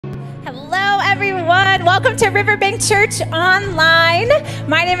everyone. Welcome to Riverbank Church Online.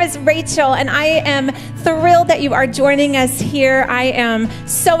 My name is Rachel, and I am thrilled that you are joining us here. I am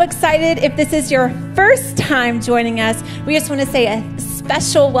so excited. If this is your first time joining us, we just want to say a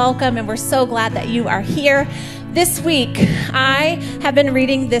special welcome, and we're so glad that you are here. This week, I have been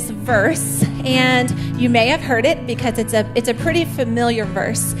reading this verse, and you may have heard it because it's a pretty familiar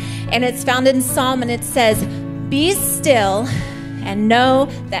verse, and it's found in Psalm, and it says, "Be still and know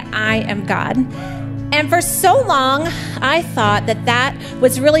that I am God." And for so long, I thought that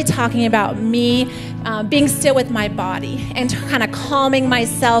was really talking about me being still with my body and kind of calming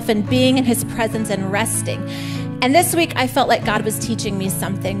myself and being in his presence and resting. And this week, I felt like God was teaching me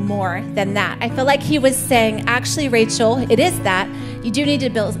something more than that. I felt like he was saying, actually, Rachel, it is that. You do need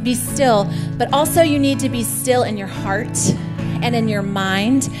to be still, but also you need to be still in your heart and in your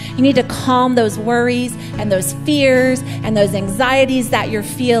mind. You need to calm those worries and those fears and those anxieties that you're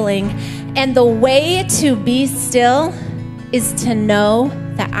feeling. And the way to be still is to know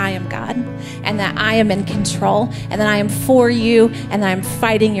that I am God and that I am in control and that I am for you and that I'm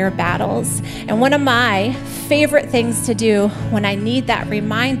fighting your battles. And one of my favorite things to do when I need that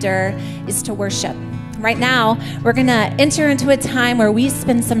reminder is to worship. Right now, we're going to enter into a time where we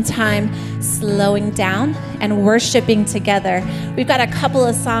spend some time slowing down and worshiping together. We've got a couple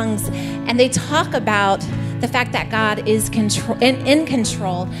of songs, and they talk about the fact that God is in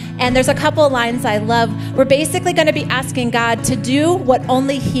control. And there's a couple of lines I love. We're basically going to be asking God to do what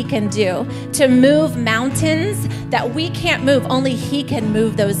only he can do, to move mountains that we can't move. Only he can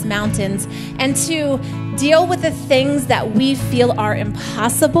move those mountains, and to deal with the things that we feel are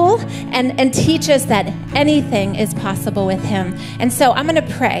impossible and teach us that anything is possible with him. And so I'm going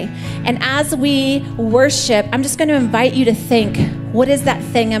to pray. And as we worship, I'm just going to invite you to think, what is that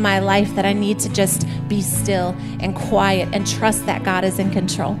thing in my life that I need to just be still and quiet and trust that God is in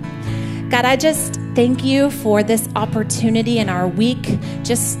control? God, I just thank you for this opportunity in our week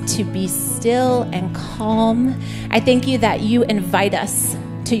just to be still and calm. I thank you that you invite us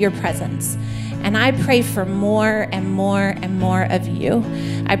to your presence. And I pray for more and more and more of you.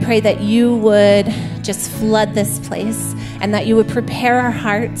 I pray that you would just flood this place and that you would prepare our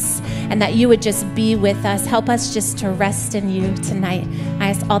hearts and that you would just be with us. Help us just to rest in you tonight. I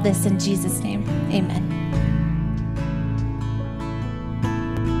ask all this in Jesus' name. Amen.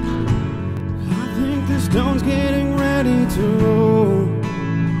 I think the stone's getting ready to roll.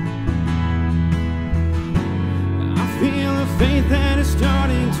 I feel the faith that is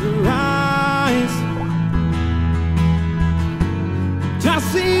starting to rise. I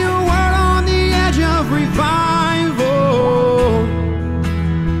see a word on the edge of revival.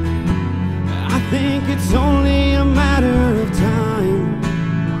 I think it's only a matter of time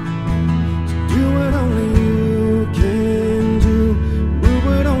to do what only you can do, move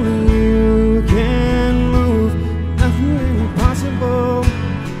what only you can move. Nothing impossible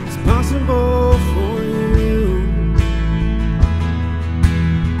is possible for you.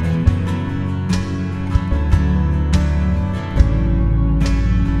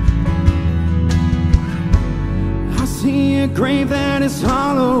 A grave that is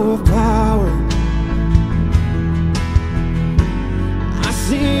hollow of power. I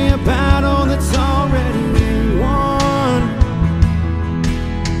see a battle that's already won.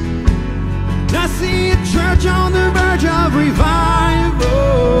 I see a church on the verge of revival.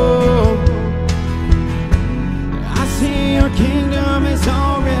 I see your kingdom has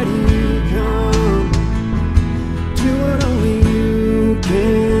already come. Do what only you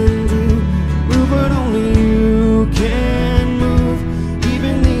can do, move what only you can.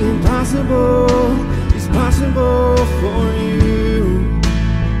 It's possible for you.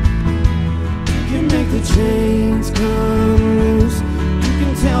 You can make the chains come loose. You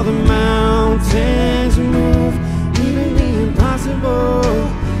can tell the mountains move. Even the impossible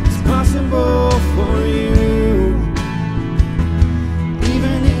is possible for you.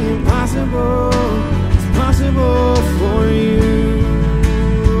 Even the impossible is possible for you.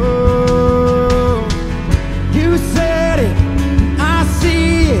 You said it, I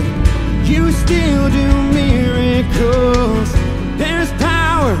see it. You still do miracles. There's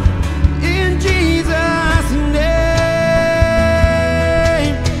power in Jesus' name.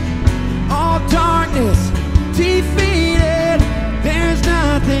 All darkness defeated. There's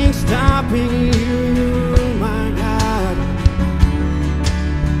nothing stopping you, my God.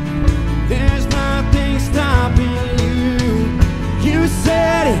 There's nothing stopping you. You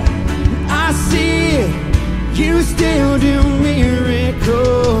said it, I see it. You still do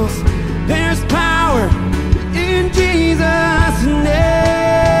miracles. There's power in Jesus' name.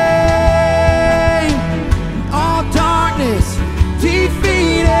 All darkness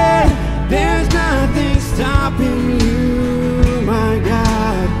defeated. There's no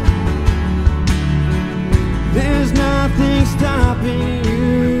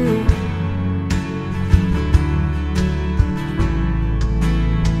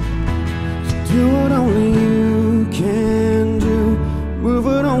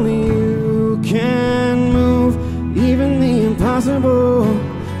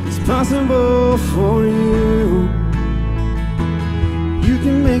It's possible for you. You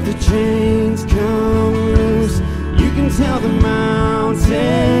can make the chains come loose. You can tell the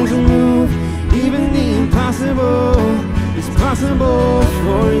mountains to move. Even the impossible is possible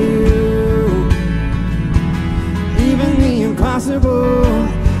for you. Even the impossible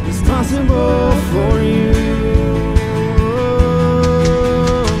is possible for you.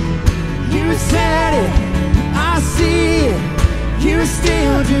 You said it, I see it. You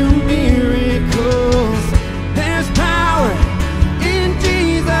still do miracles. There's power in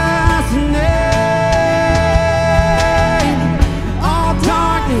Jesus' name. All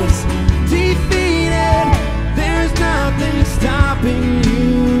darkness defeated. There's nothing stopping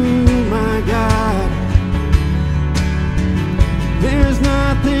you, my God. There's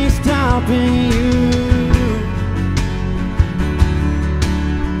nothing stopping you.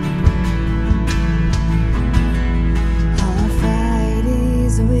 Our fight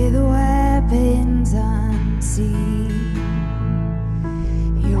is with weapons unseen.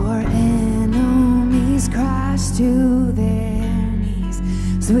 Your enemies crash to their knees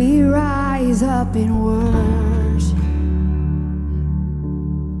as we rise up in worship.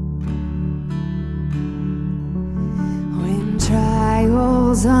 When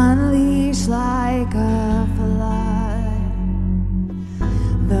trials unleash like a flood,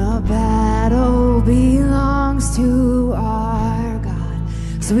 the battle belongs to our God,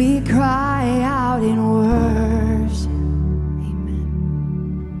 so we cry out in worship. Amen.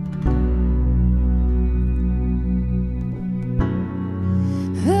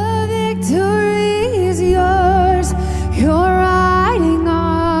 The victory is yours. You're riding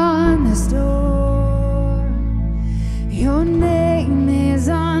on the storm. Your name is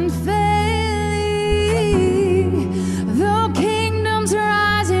unfailing. Though kingdoms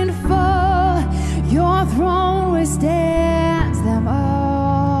rise and fall, your throne withstands them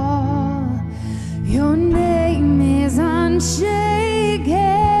all. Your name is unshaken.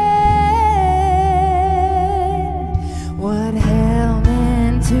 What hell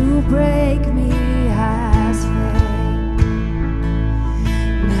meant to break me has failed.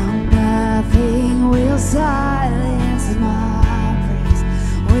 Now nothing will silence my praise.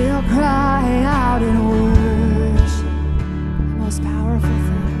 We'll cry out in worship. The most powerful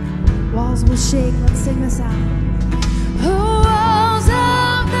thing. Walls will shake. Let's sing this out. The walls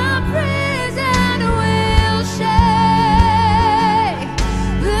of the prison will shake.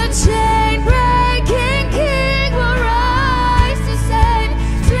 The chain breaking king will rise to save.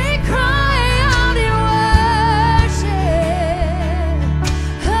 As we cry out in worship.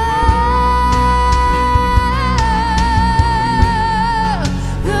 Oh,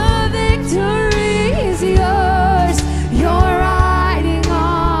 the victory is yours. You're riding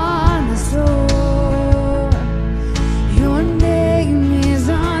on the storm. Your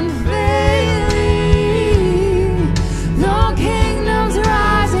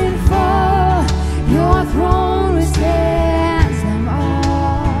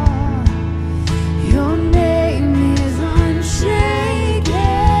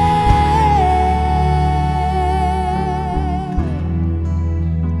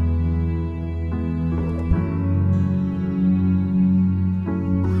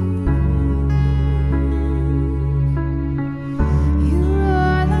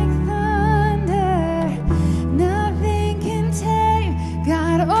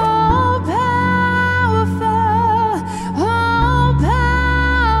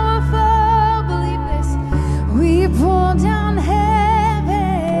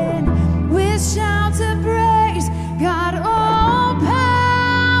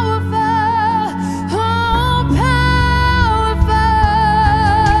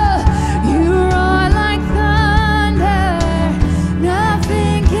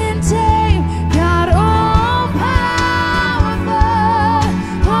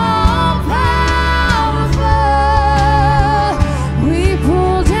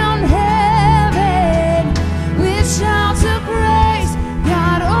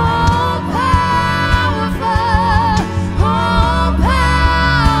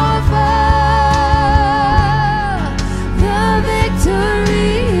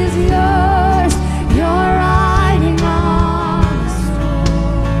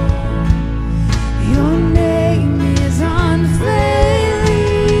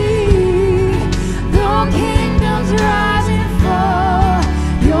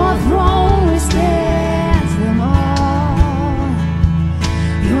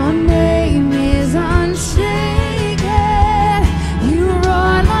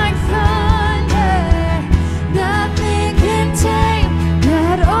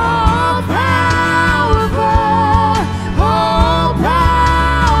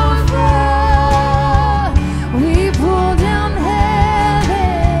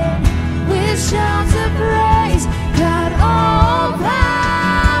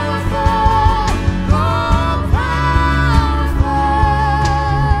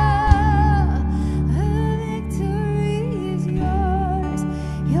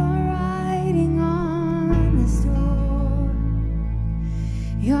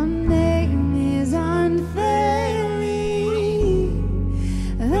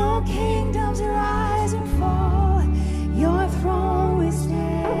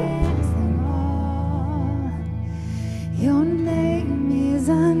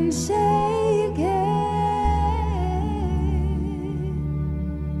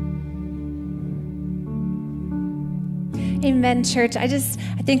Amen, church. I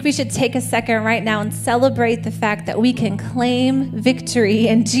think we should take a second right now and celebrate the fact that we can claim victory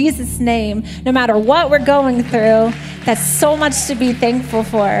in Jesus' name, no matter what we're going through. That's so much to be thankful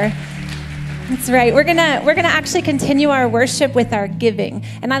for. That's right. We're gonna actually continue our worship with our giving.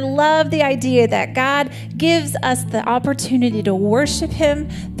 And I love the idea that God gives us the opportunity to worship him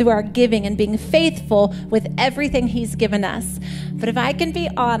through our giving and being faithful with everything he's given us. But if I can be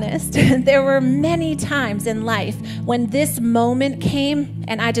honest, there were many times in life when this moment came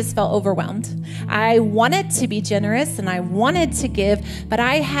and I just felt overwhelmed. I wanted to be generous and I wanted to give, but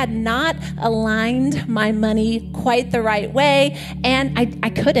I had not aligned my money quite the right way, and I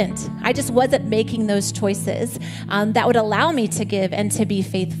couldn't. I just wasn't making those choices that would allow me to give and to be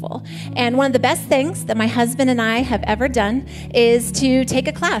faithful. And one of the best things that my husband and I have ever done is to take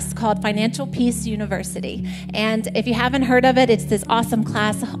a class called Financial Peace University. And if you haven't heard of it, it's this awesome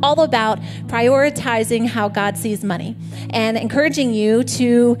class all about prioritizing how God sees money and encouraging you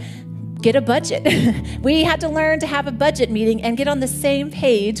to get a budget. We had to learn to have a budget meeting and get on the same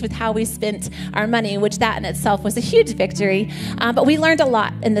page with how we spent our money, which that in itself was a huge victory. But we learned a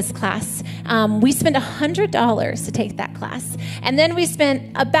lot in this class. We spent $100 to take that class. And then we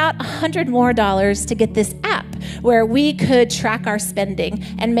spent about $100 more to get this app where we could track our spending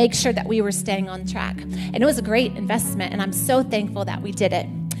and make sure that we were staying on track. And it was a great investment, and I'm so thankful that we did it.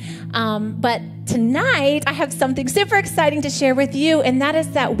 But tonight, I have something super exciting to share with you, and that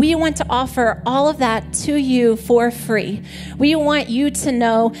is that we want to offer all of that to you for free. We want you to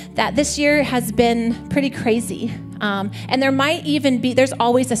know that this year has been pretty crazy. And there might even be, there's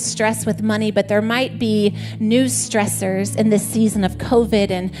always a stress with money, but there might be new stressors in this season of COVID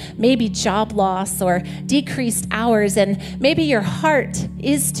and maybe job loss or decreased hours. And maybe your heart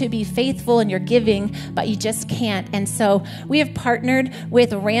is to be faithful in your giving, but you just can't. And so we have partnered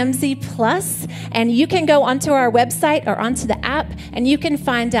with Ramsey Plus, and you can go onto our website or onto the app, and you can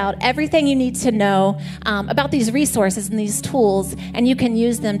find out everything you need to know about these resources and these tools, and you can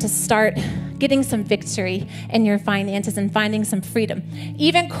use them to start getting some victory in your finances and finding some freedom.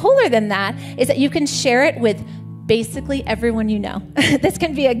 Even cooler than that is that you can share it with basically everyone you know. This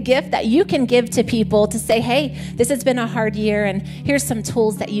can be a gift that you can give to people to say, hey, this has been a hard year and here's some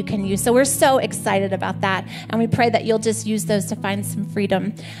tools that you can use. So we're so excited about that, and we pray that you'll just use those to find some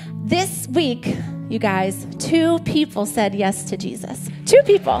freedom. This week, you guys, 2 people said yes to Jesus. 2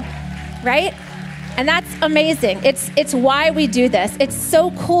 people, right? And that's amazing. It's why we do this. It's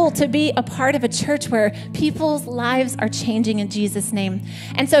so cool to be a part of a church where people's lives are changing in Jesus' name.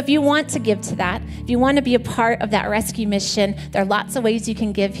 And so if you want to give to that, if you want to be a part of that rescue mission, there are lots of ways you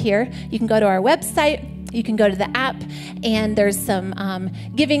can give here. You can go to our website. You can go to the app, and there's some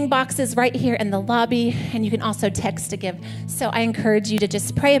giving boxes right here in the lobby, and you can also text to give. So I encourage you to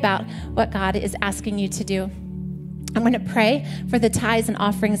just pray about what God is asking you to do. I'm going to pray for the tithes and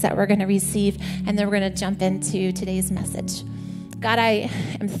offerings that we're going to receive, and then we're going to jump into today's message. God, I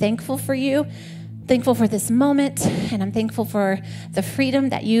am thankful for you, thankful for this moment, and I'm thankful for the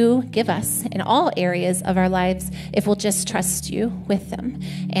freedom that you give us in all areas of our lives if we'll just trust you with them.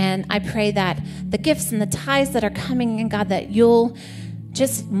 And I pray that the gifts and the tithes that are coming in, God, that you'll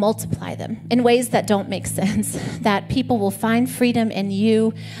just multiply them in ways that don't make sense, that people will find freedom in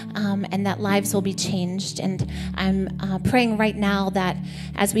you, and that lives will be changed. And I'm praying right now that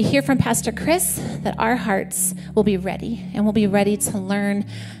as we hear from Pastor Chris, that our hearts will be ready, and we'll be ready to learn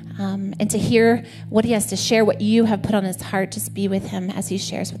and to hear what he has to share, what you have put on his heart. Just be with him as he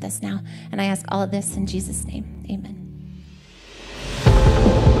shares with us now. And I ask all of this in Jesus' name. Amen.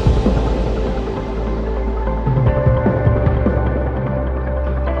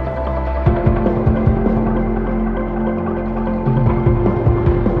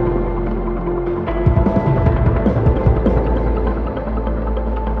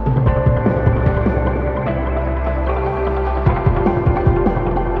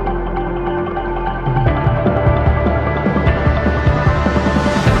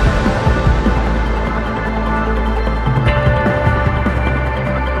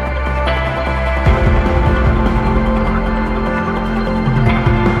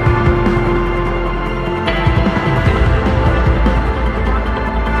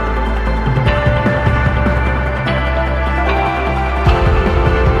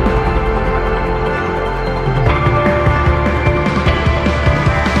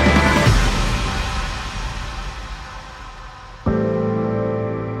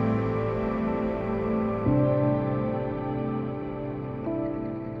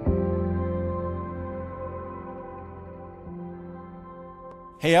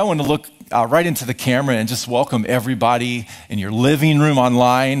 Hey, I want to look right into the camera and just welcome everybody in your living room,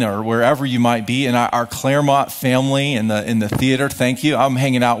 online, or wherever you might be, and our Claremont family in the theater. Thank you. I'm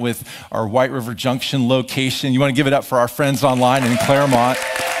hanging out with our White River Junction location. You want to give it up for our friends online in Claremont?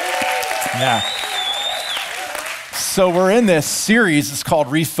 Yeah. So we're in this series, it's called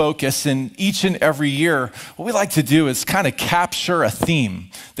Refocus, and each and every year, what we like to do is kind of capture a theme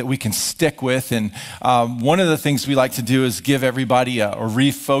that we can stick with. And one of the things we like to do is give everybody a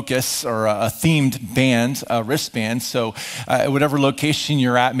refocus or a themed band, a wristband. So whatever location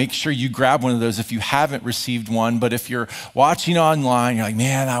you're at, make sure you grab one of those if you haven't received one. But if you're watching online, you're like,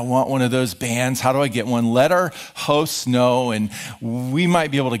 man, I want one of those bands. How do I get one? Let our hosts know, and we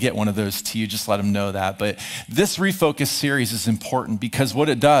might be able to get one of those to you. Just let them know that. But this Refocus series is important because what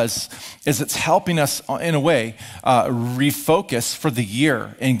it does is it's helping us, in a way, refocus for the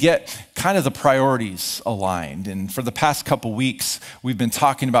year and get kind of the priorities aligned. And for the past couple weeks, we've been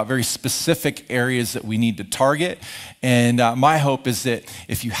talking about very specific areas that we need to target. And my hope is that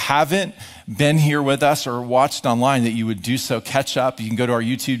if you haven't been here with us or watched online, that you would do so, catch up. You can go to our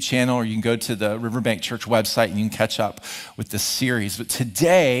YouTube channel or you can go to the Riverbank Church website and you can catch up with this series. But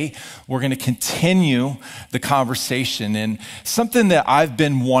today, we're going to continue the conversation. And something that I've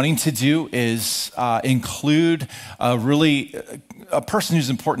been wanting to do is include a person who's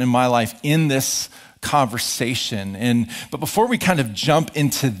important in my life in this conversation. But before we kind of jump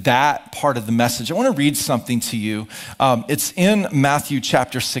into that part of the message, I want to read something to you. It's in Matthew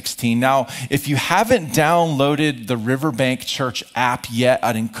chapter 16. Now, if you haven't downloaded the Riverbank Church app yet,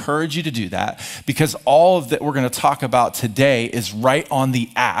 I'd encourage you to do that because all of that we're going to talk about today is right on the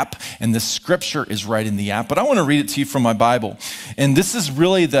app and the scripture is right in the app. But I want to read it to you from my Bible. And this is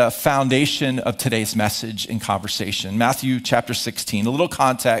really the foundation of today's message and conversation. Matthew chapter 16, a little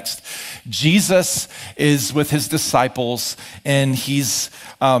context. Jesus is with his disciples, and he's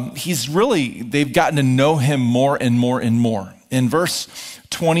really, they've gotten to know him more and more and more. In verse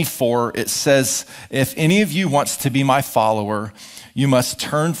 24, it says, if any of you wants to be my follower, you must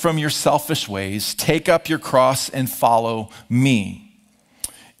turn from your selfish ways, take up your cross and follow me.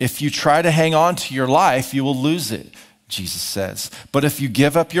 If you try to hang on to your life, you will lose it, Jesus says. But if you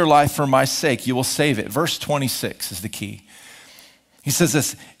give up your life for my sake, you will save it. Verse 26 is the key. He says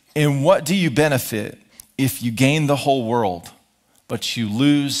this, and what do you benefit if you gain the whole world, but you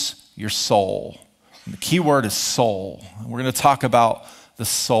lose your soul? And the key word is soul. We're going to talk about the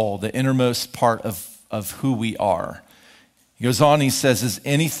soul, the innermost part of who we are. He goes on, he says, is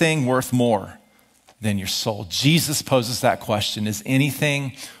anything worth more than your soul? Jesus poses that question, is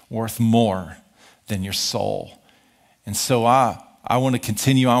anything worth more than your soul? And so I want to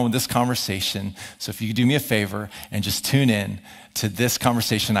continue on with this conversation. So if you could do me a favor and just tune in to this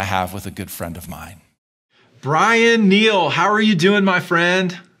conversation I have with a good friend of mine. Brian Neal, how are you doing, my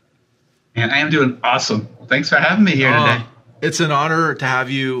friend? And I am doing awesome. Thanks for having me here today. It's an honor to have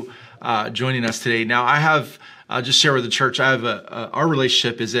you joining us today. Now, I have, just share with the church, I have our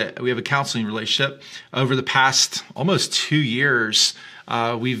relationship is that we have a counseling relationship. Over the past almost 2 years,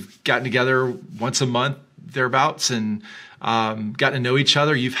 we've gotten together once a month, thereabouts, and gotten to know each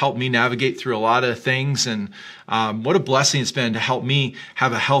other. You've helped me navigate through a lot of things, and what a blessing it's been to help me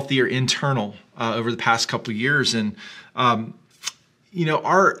have a healthier internal over the past couple of years. And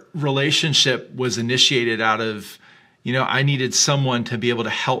our relationship was initiated out of, I needed someone to be able to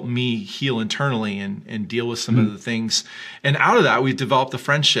help me heal internally and deal with some of the things. And out of that, we've developed a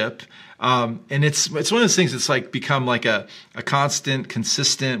friendship. And it's one of those things that's like become like a constant,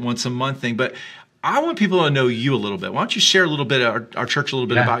 consistent, once a month thing. But I want people to know you a little bit. Why don't you share a little bit, our church a little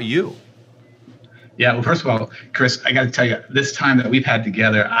bit about you? Yeah, well, first of all, Chris, I got to tell you, this time that we've had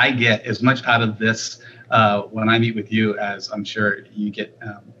together, I get as much out of this when I meet with you as I'm sure you get,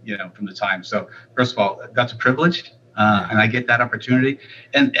 from the time. So first of all, that's a privilege, and I get that opportunity.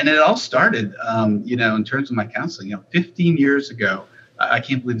 And it all started, in terms of my counseling, 15 years ago. I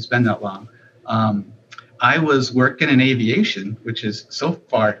can't believe it's been that long. I was working in aviation, which is so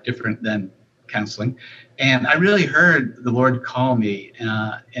far different than counseling. And I really heard the Lord call me,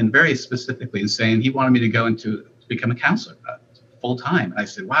 and very specifically in saying he wanted me to go into become a counselor full time. And I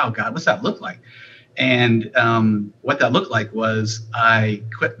said, wow, God, what's that look like? And what that looked like was I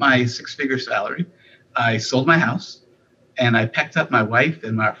quit my 6-figure salary. I sold my house and I packed up my wife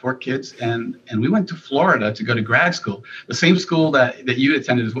and my 4 kids and we went to Florida to go to grad school, the same school that you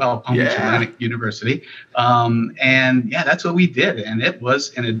attended as well, Palm Beach Atlantic University. And that's what we did. And it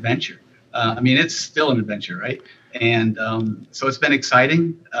was an adventure. It's still an adventure, right? And so it's been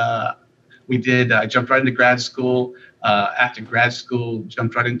exciting. I jumped right into grad school. After grad school,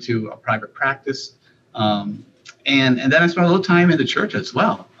 jumped right into a private practice. And then I spent a little time in the church as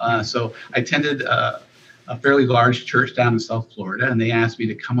well. So I attended a fairly large church down in South Florida, and they asked me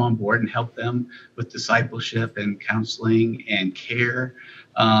to come on board and help them with discipleship and counseling and care.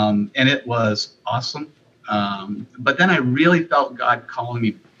 And it was awesome. But then I really felt God calling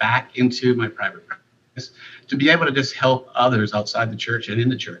me back into my private practice to be able to just help others outside the church and in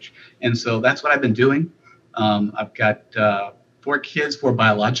the church. And so that's what I've been doing. I've got 4 kids, 4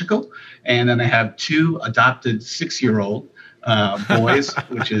 biological, and then I have 2 adopted 6-year-old boys,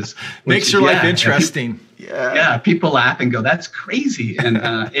 which makes your life interesting. Yeah, people laugh and go, "That's crazy," and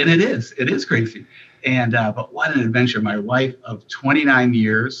it is crazy. And but what an adventure! My wife of 29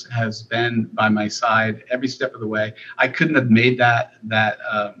 years has been by my side every step of the way. I couldn't have made that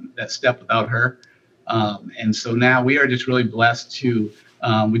step without her. And so now we are just really blessed to.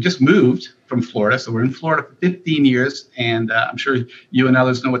 We just moved from Florida, so we're in Florida for 15 years, and I'm sure you and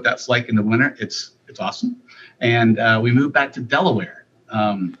others know what that's like in the winter. It's awesome. And we moved back to Delaware.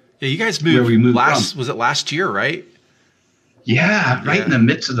 Yeah, you guys moved was it last year, right? Yeah, right in the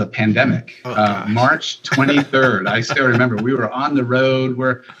midst of the pandemic. March 23rd. I still remember we were on the road.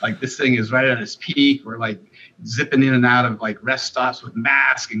 We're like, this thing is right at its peak. We're like zipping in and out of like rest stops with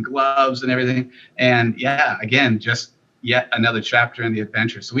masks and gloves and everything. And yeah, again, just yet another chapter in the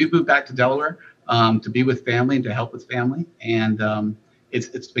adventure. So we moved back to Delaware to be with family and to help with family. And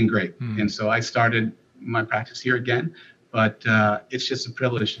it's been great. And so I started my practice here again, but it's just a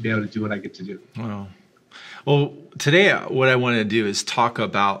privilege to be able to do what I get to do. Wow. Well, today what I want to do is talk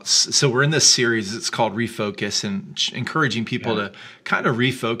about, so we're in this series, it's called Refocus, and encouraging people to kind of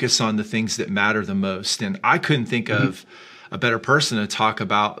refocus on the things that matter the most. And I couldn't think of a better person to talk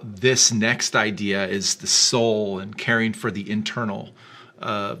about this next idea, is the soul and caring for the internal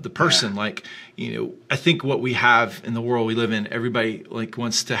of the person. Like, I think what we have in the world we live in, everybody like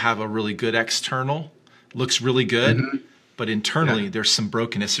wants to have a really good external, looks really good. But internally, there's some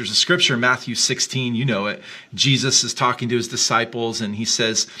brokenness. There's a scripture in Matthew 16, you know it. Jesus is talking to his disciples, and he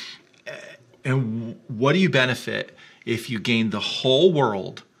says, and what do you benefit if you gain the whole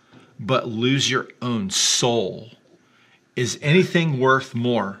world but lose your own soul? Is anything worth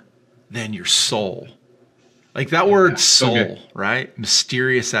more than your soul? Like that word soul, right?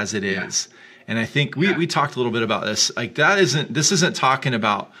 Mysterious as it is. And I think we talked a little bit about this. Like this isn't talking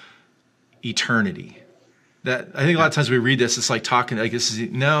about eternity. That I think a lot of times we read this, it's like talking like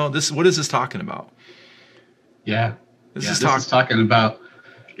what is this talking about? This is talking about,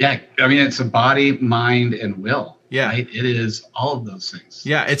 I mean, it's a body, mind, and will. Yeah. Right? It is all of those things.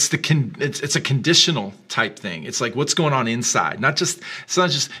 Yeah. It's a conditional type thing. It's like what's going on inside, it's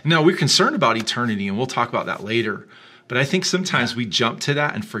not just, no, we're concerned about eternity, and we'll talk about that later. But I think sometimes we jump to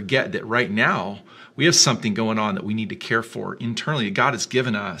that and forget that right now we have something going on that we need to care for internally that God has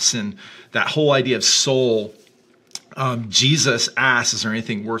given us. And that whole idea of soul, Jesus asks, is there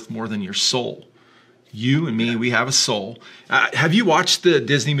anything worth more than your soul? You and me, we have a soul. Have you watched the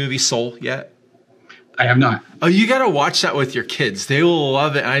Disney movie Soul yet? I have not. Oh, you got to watch that with your kids. They will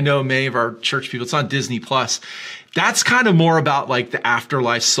love it. I know many of our church people, it's on Disney Plus. That's kind of more about like the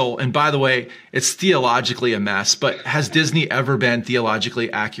afterlife soul. And by the way, it's theologically a mess, but has Disney ever been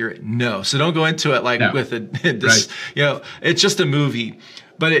theologically accurate? No. So don't go into it like with it's just a movie.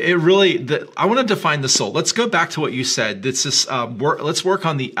 But it really, I want to define the soul. Let's go back to what you said. Let's work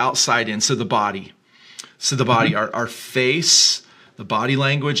on the outside in. So the body. Our face, the body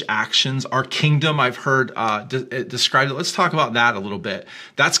language, actions, our kingdom, I've heard described. Let's talk about that a little bit.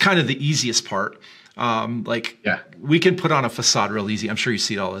 That's kind of the easiest part. We can put on a facade real easy. I'm sure you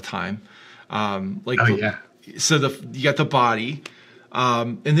see it all the time. So you got the body,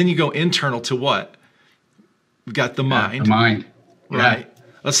 and then you go internal to what? We got the mind. The mind. Right.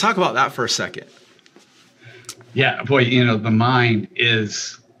 Let's talk about that for a second. Yeah, boy, the mind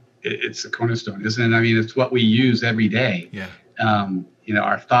it's a cornerstone, isn't it? I mean, it's what we use every day. Yeah.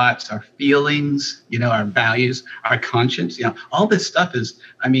 Our thoughts, our feelings, our values, our conscience, all this stuff is,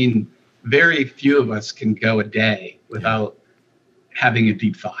 I mean, very few of us can go a day without having a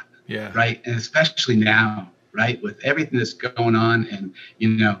deep thought. Yeah. Right. And especially now, right, with everything that's going on. And,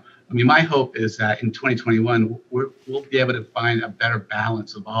 I mean, my hope is that in 2021, we'll be able to find a better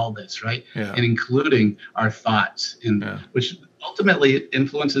balance of all this, right? Yeah. And including our thoughts, which ultimately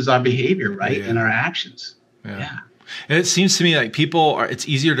influences our behavior, right? And our actions. Yeah. And it seems to me like it's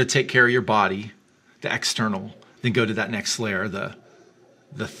easier to take care of your body, the external, than go to that next layer, the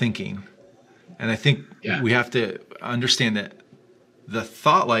thinking. And I think we have to understand that the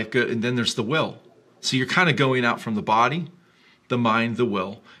thought life, and then there's the will. So you're kind of going out from the body, the mind, the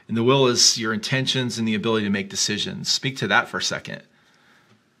will. And the will is your intentions and the ability to make decisions. Speak to that for a second.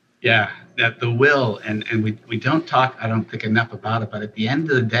 Yeah, that the will, and we don't talk, I don't think, enough about it, but at the end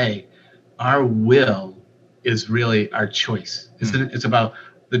of the day, our will is really our choice, isn't it? It's about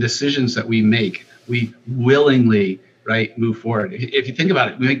the decisions that we make. We willingly, right, move forward. If you think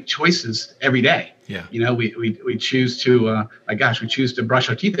about it, we make choices every day. Yeah. You know, we choose to, my gosh, we choose to brush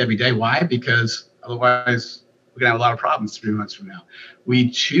our teeth every day. Why? Because otherwise we're going to have a lot of problems 3 months from now. We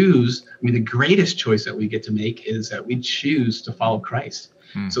choose, I mean, the greatest choice that we get to make is that we choose to follow Christ.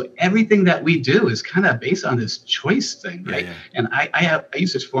 So everything that we do is kind of based on this choice thing, right? Yeah. And I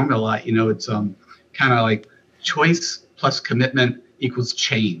use this formula a lot. You know, it's kind of like choice plus commitment equals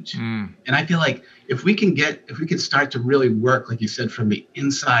change. And I feel like if we can start to really work, like you said, from the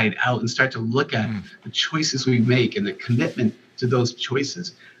inside out and start to look at the choices we make and the commitment to those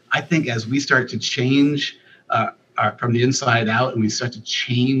choices, I think as we start to change from the inside out and we start to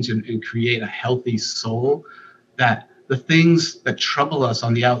change and create a healthy soul, that the things that trouble us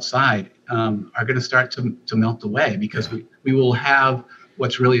on the outside are going to start to melt away because we will have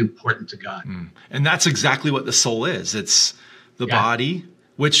what's really important to God. And that's exactly what the soul is. It's the body,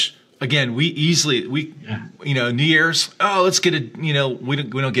 which again, you know, New Year's, let's get we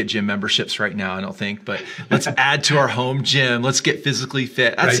don't get gym memberships right now, I don't think, but let's add to our home gym. Let's get physically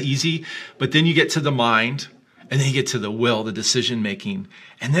fit. That's easy. But then you get to the mind, and then you get to the will, the decision making.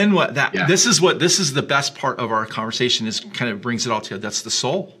 And then this is the best part of our conversation, is kind of brings it all together. That's the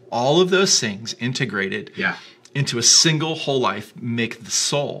soul. All of those things integrated into a single whole life make the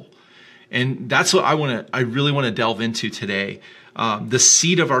soul. And that's what I really want to delve into today. The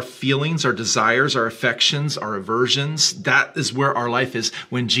seat of our feelings, our desires, our affections, our aversions, that is where our life is.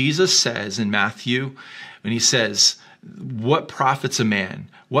 When Jesus says in Matthew, when he says, what profits a man?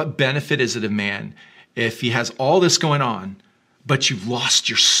 What benefit is it of man if he has all this going on, but you've lost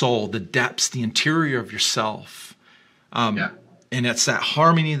your soul, the depths, the interior of yourself? And it's that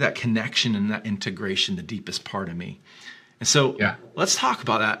harmony, that connection, and that integration, the deepest part of me. And so let's talk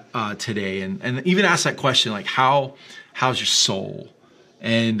about that today, and even ask that question, like, how's your soul?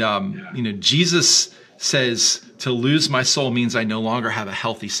 And, you know, Jesus says to lose my soul means I no longer have a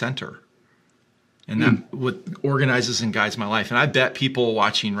healthy center. And that what organizes and guides my life. And I bet people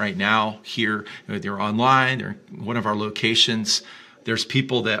watching right now here, they're online or one of our locations, there's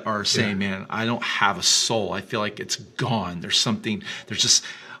people that are saying, man, I don't have a soul. I feel like it's gone. There's just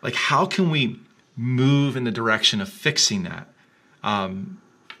like, how can we move in the direction of fixing that?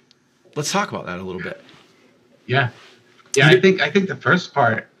 Let's talk about that a little bit. Yeah. I think the first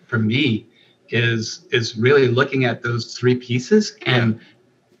part for me is really looking at those three pieces and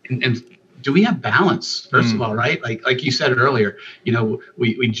do we have balance, first of all, right? Like you said earlier, you know,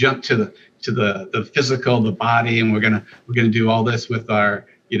 we jump to the physical, the body, and we're gonna do all this with our,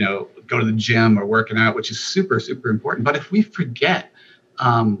 you know, go to the gym or working out, which is super, super important. But if we forget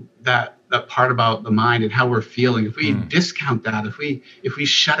that part about the mind and how we're feeling, if we discount that, if we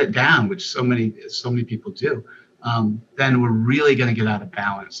shut it down, which so many people do, then we're really going to get out of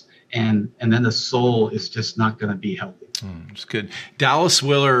balance, and then the soul is just not going to be healthy. It's good. Dallas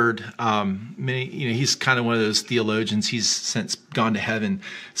Willard, he's kind of one of those theologians. He's since gone to heaven.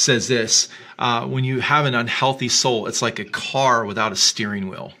 Says this: when you have an unhealthy soul, it's like a car without a steering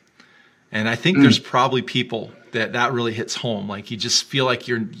wheel. And I think there's probably people that really hits home. Like you just feel like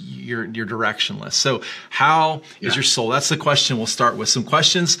you're directionless. So how is your soul? That's the question. We'll start with some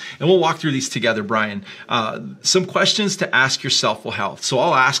questions, and we'll walk through these together, Brian. Some questions to ask yourself will help. So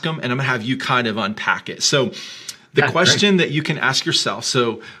I'll ask them, and I'm going to have you kind of unpack it. So the question that you can ask yourself,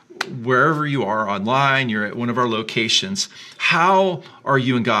 so wherever you are online, you're at one of our locations, how are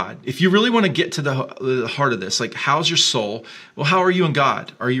you in God? If you really want to get to the heart of this, like, how's your soul? Well, how are you in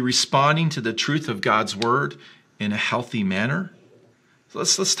God? Are you responding to the truth of God's word in a healthy manner? So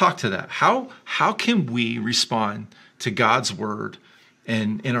let's talk to that. How can we respond to God's word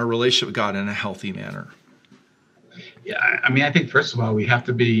and in our relationship with God in a healthy manner? Yeah, I mean, I think first of all, we have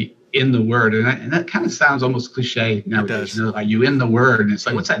to be in the word, and that kind of sounds almost cliche nowadays. You know, are you in the word? And it's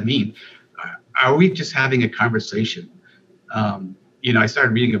like, what's that mean? Are we just having a conversation? You know, I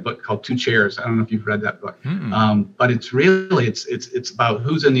started reading a book called Two Chairs. I don't know if you've read that book, but it's really it's about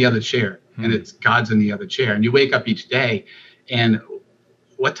who's in the other chair, and it's God's in the other chair. And you wake up each day, and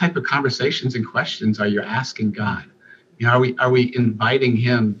what type of conversations and questions are you asking God? You know, are we inviting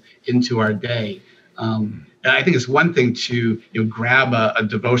Him into our day? And I think it's one thing to grab a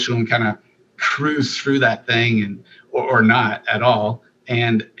devotional and kind of cruise through that thing, or not at all,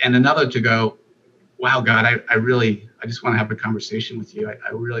 and another to go, wow, God, I just want to have a conversation with you.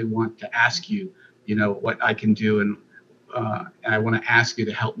 I really want to ask you, what I can do, and I want to ask you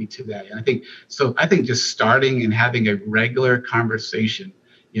to help me today. And I think just starting and having a regular conversation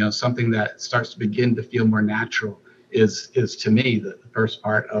something that starts to begin to feel more natural is to me the first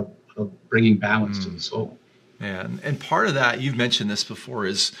part of bringing balance to the soul. And part of that, you've mentioned this before,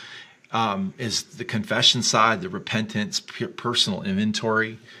 is the confession side, the repentance, personal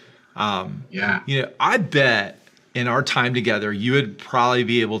inventory. I bet in our time together, you would probably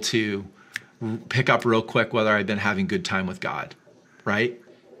be able to pick up real quick whether I've been having good time with God, right?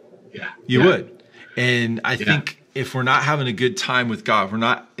 Yeah. You would. And I think if we're not having a good time with God, we're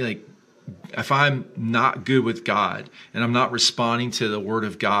not if I'm not good with God and I'm not responding to the word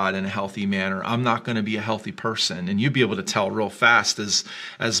of God in a healthy manner, I'm not going to be a healthy person. And you'd be able to tell real fast as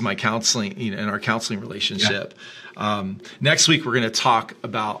my counseling, in our counseling relationship. Next week, we're going to talk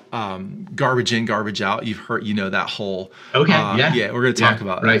about garbage in, garbage out. You've heard, that whole. Okay. We're going to talk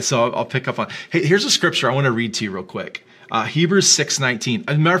about that. So I'll pick up on. Hey, here's a scripture I want to read to you real quick. Hebrews 6:19.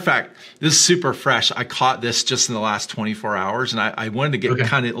 As a matter of fact, this is super fresh. I caught this just in the last 24 hours, and I wanted to get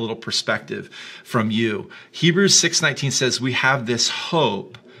kind of a little perspective from you. Hebrews 6:19 says, we have this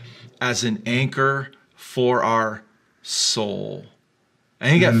hope as an anchor for our soul. I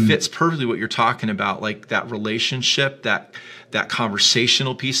think that fits perfectly what you're talking about, like that relationship, that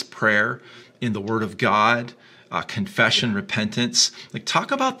conversational piece, prayer in the Word of God, confession, repentance. Like,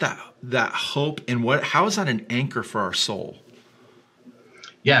 talk about that hope and how is that an anchor for our soul?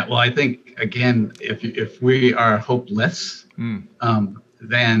 Yeah, well, I think again, if we are hopeless,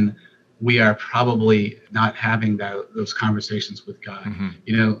 then we are probably not having those conversations with God.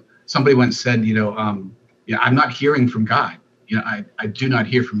 Somebody once said, I'm not hearing from God. I do not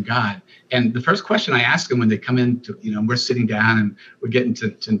hear from God. And the first question I ask them when they come in to, we're sitting down and we're getting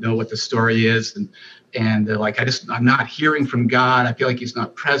to know what the story is. And they're like, I'm not hearing from God. I feel like he's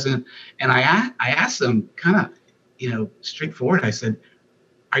not present. And I asked them kind of, straightforward. I said,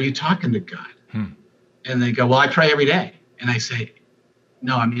 are you talking to God? And they go, well, I pray every day. And I say,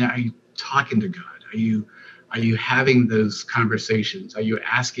 no, are you talking to God? Are you having those conversations? Are you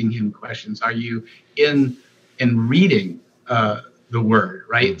asking him questions? Are you in reading the word,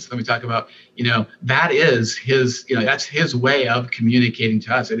 right? So we talk about, that is his, that's his way of communicating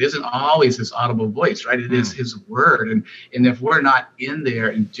to us. It isn't always his audible voice, right? It is his word. And if we're not in there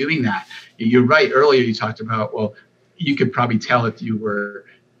and doing that, you're right. Earlier you talked about, well, you could probably tell if you were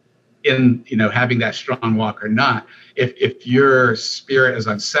in, having that strong walk or not. If your spirit is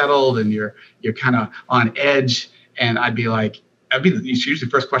unsettled and you're kind of on edge, and I'd be like, it's usually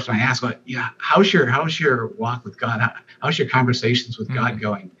the first question I ask, but how's your walk with God? How's your conversations with God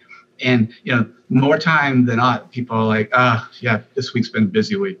going? And, more time than not, people are like, this week's been a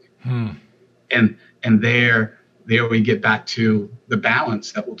busy week. And there we get back to the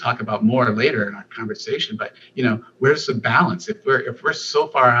balance that we'll talk about more later in our conversation. But, where's the balance? If we're so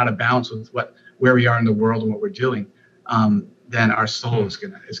far out of balance with where we are in the world and what we're doing, then our soul is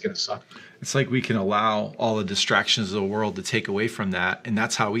gonna suffer. It's like we can allow all the distractions of the world to take away from that, and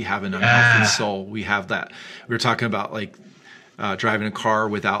that's how we have an unhealthy soul. We have that. We were talking about driving a car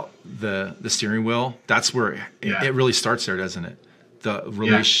without the steering wheel. That's where it really starts there, doesn't it? The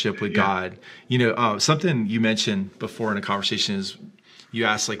relationship with God. Something you mentioned before in a conversation is you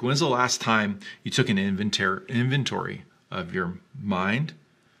asked, when's the last time you took an inventory of your mind,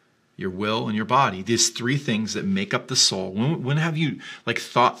 your will, and your body? These three things that make up the soul. When have you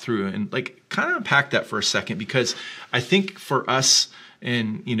thought through and kind of unpack that for a second? Because I think for us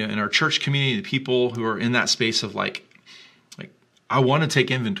in our church community, the people who are in that space of I want to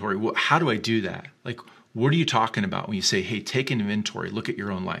take inventory. Well, how do I do that? What are you talking about when you say, hey, take an inventory, look at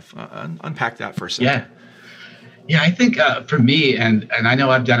your own life? Unpack that for a second. Yeah, I think for me, and I know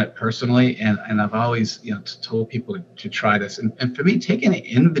I've done it personally, and I've always told people to try this. And for me, taking an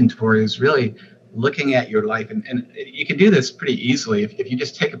inventory is really looking at your life. And you can do this pretty easily if you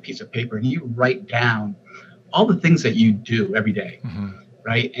just take a piece of paper and you write down all the things that you do every day,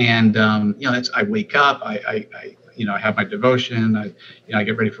 right? And I wake up, I have my devotion, I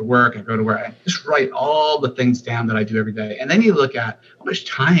get ready for work, I go to work, I just write all the things down that I do every day. And then you look at how much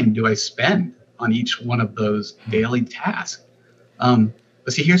time do I spend on each one of those daily tasks. But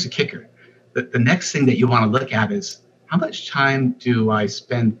see, here's the kicker. The next thing that you want to look at is how much time do I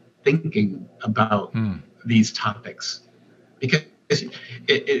spend thinking about these topics? Because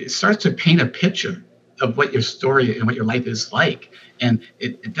it starts to paint a picture of what your story and what your life is like. And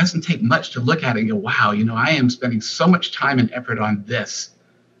it doesn't take much to look at it and go, wow, I am spending so much time and effort on this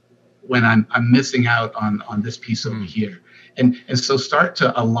when I'm missing out on this piece over here. And so start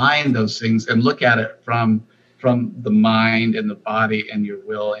to align those things and look at it from the mind and the body and your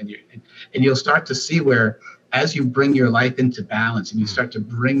will and you'll start to see where as you bring your life into balance and you start to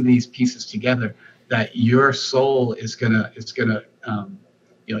bring these pieces together, that your soul is gonna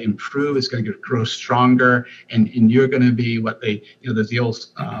improve. It's going to grow stronger, and you're going to be what they, there's the old,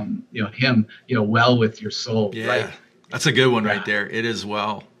 hymn, well with your soul. Yeah, right? That's a good one right there. It is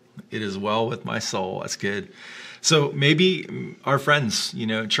well with my soul. That's good. So maybe our friends,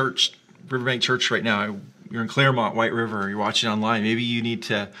 church, Riverbank Church right now, you're in Claremont, White River, you're watching online. Maybe you need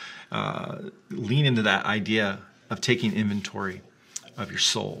to lean into that idea of taking inventory of your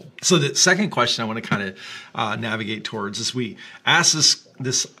soul. So the second question I want to kind of navigate towards is, we ask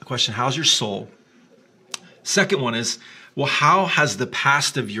this question, how's your soul? Second one is, well, how has the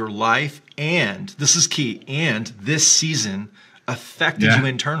past of your life, and this is key, and this season affected you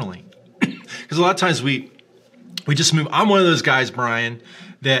internally? Because a lot of times we just move. I'm one of those guys, Brian,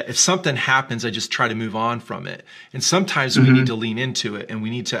 that if something happens, I just try to move on from it. And sometimes we need to lean into it, and we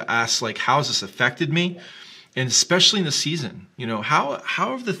need to ask, like, how has this affected me? And especially in the season, how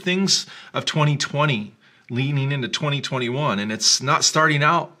have the things of 2020 leaning into 2021, and it's not starting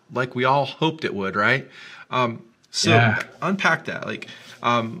out like we all hoped it would, right? Unpack that,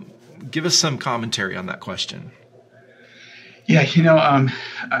 give us some commentary on that question. Yeah,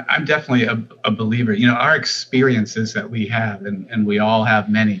 I'm definitely a believer. Our experiences that we have, and we all have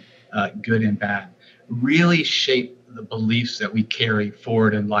many, good and bad, really shape the beliefs that we carry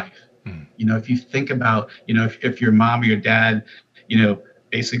forward in life. If you think about, if your mom or your dad,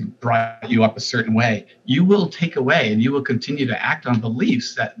 basically brought you up a certain way, you will take away and you will continue to act on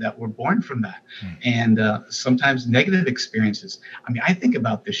beliefs that were born from that. And sometimes negative experiences. I mean, I think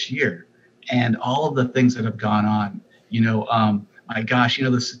about this year and all of the things that have gone on. My gosh,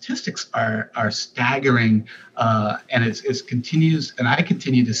 the statistics are staggering, and it continues, and I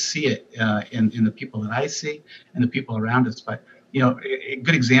continue to see it in the people that I see and the people around us. But a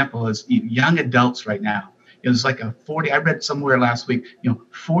good example is young adults right now. It's like I read somewhere last week,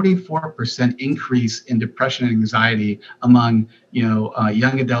 44% increase in depression and anxiety among,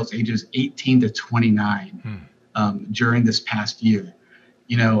 young adults ages 18 to 29 during this past year.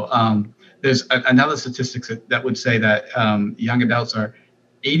 There's another statistics that would say that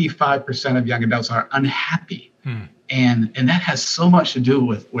 85% of young adults are unhappy. And that has so much to do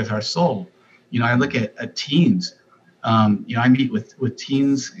with our soul. I look at teens. I meet with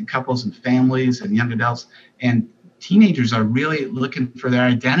teens and couples and families and young adults, and teenagers are really looking for their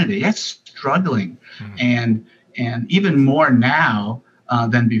identity. That's struggling, and even more now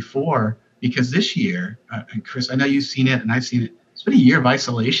than before, because this year, and Chris, I know you've seen it and I've seen it. It's been a year of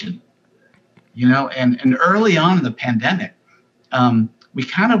isolation, and early on in the pandemic, we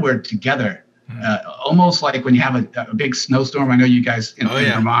kind of were together. Almost like when you have a big snowstorm. I know you guys in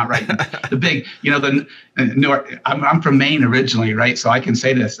Vermont, right? The big, I'm from Maine originally, right? So I can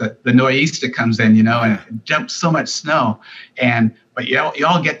say this, that the nor'easter comes in, and it dumps so much snow. But you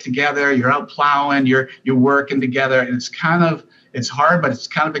all get together, you're out plowing, you're working together, and it's hard, but it's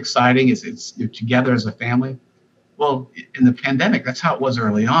kind of exciting. You're together as a family. Well, in the pandemic, that's how it was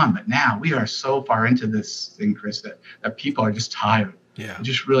early on. But now we are so far into this thing, Chris, that people are just tired. Yeah. They're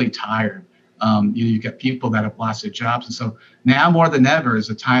just really tired. You've got people that have lost their jobs. And so now more than ever is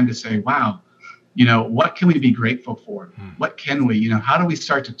a time to say, wow, what can we be grateful for? What can we, how do we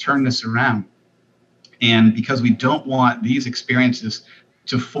start to turn this around? And because we don't want these experiences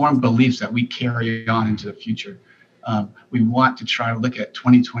to form beliefs that we carry on into the future, we want to try to look at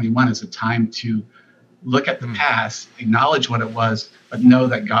 2021 as a time to look at the past, acknowledge what it was, but know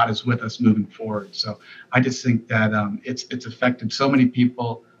that God is with us moving forward. So I just think that it's affected so many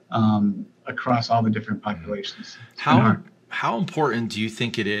people across all the different populations. How important do you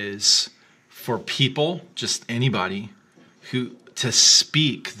think it is for people, just anybody, to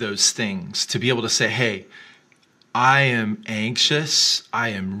speak those things, to be able to say, hey, I am anxious, I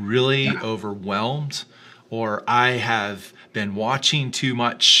am really overwhelmed, or I have been watching too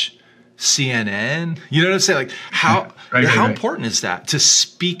much CNN? You know what I'm saying? Like how important is that to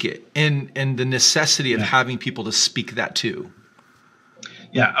speak it, and the necessity of having people to speak that too?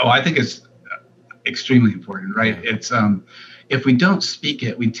 Yeah. Oh, I think it's extremely important, right? Yeah. It's if we don't speak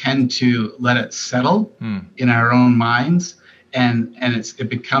it, we tend to let it settle in our own minds, and it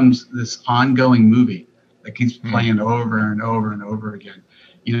becomes this ongoing movie that keeps playing over and over and over again.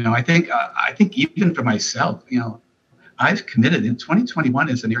 I think even for myself, I've committed in 2021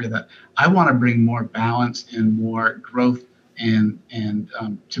 is an area that I want to bring more balance and more growth and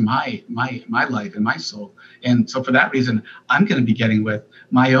to my life and my soul. And so for that reason, I'm going to be getting with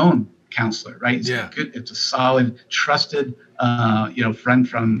my own counselor, right? It's a solid, trusted, friend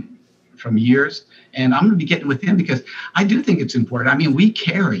from years. And I'm going to be getting with him because I do think it's important. I mean, we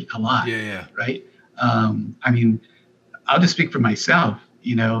carry a lot, right? I'll just speak for myself,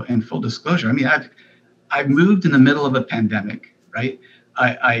 in full disclosure. I mean, I've moved in the middle of a pandemic, right?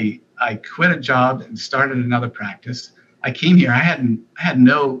 I quit a job and started another practice. I came here. I had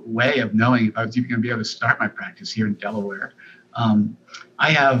no way of knowing if I was even going to be able to start my practice here in Delaware.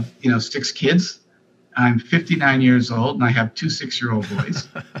 I have 6 kids. I'm 59 years old, and I have 2 6-year-old boys.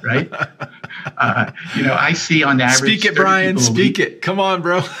 Right? I see on average. Speak it, Brian. Speak it. Come on,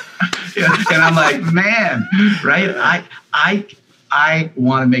 bro. And I'm like, man, right? I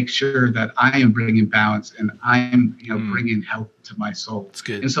want to make sure that I am bringing balance and I am, bringing health to my soul. That's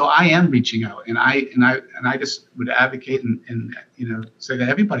good. And so I am reaching out, and I just would advocate and say that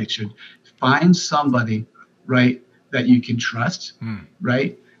everybody should find somebody, right, that you can trust,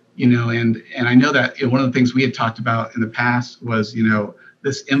 right? And I know that one of the things we had talked about in the past was,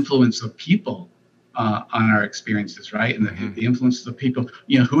 this influence of people on our experiences, right? And the influence of people,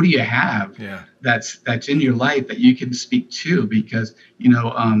 who do you have that's in your life that you can speak to? Because,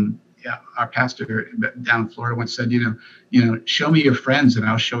 our pastor down in Florida once said, show me your friends and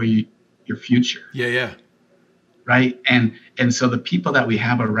I'll show you your future. Yeah. Right. And so the people that we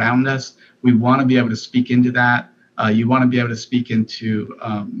have around us, we want to be able to speak into that. You want to be able to speak into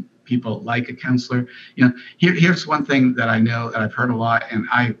people like a counselor. Here's one thing that I know that I've heard a lot, and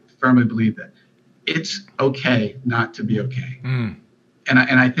I firmly believe that it's okay not to be okay. And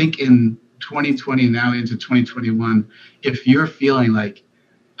I think in 2020 now into 2021, if you're feeling like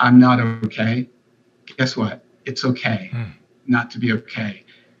I'm not okay, guess what? It's okay not to be okay.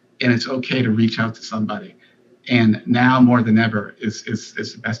 And it's okay to reach out to somebody. And now more than ever is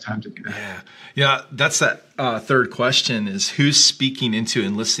the best time to do that. Yeah. That's that third question is who's speaking into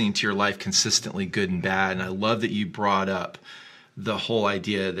and listening to your life consistently, good and bad. And I love that you brought up the whole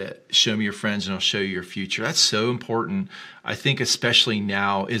idea that show me your friends and I'll show you your future. That's so important. I think especially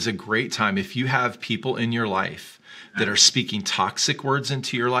now is a great time. If you have people in your life that are speaking toxic words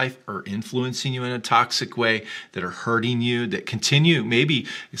into your life or influencing you in a toxic way, that are hurting you, that continue maybe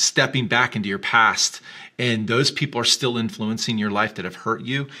stepping back into your past, and those people are still influencing your life that have hurt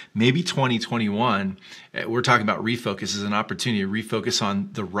you, maybe 2021, we're talking about refocus as an opportunity to refocus on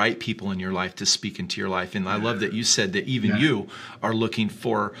the right people in your life to speak into your life. And I love that you said that even you are looking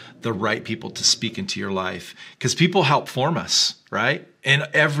for the right people to speak into your life, because people help form us, right? In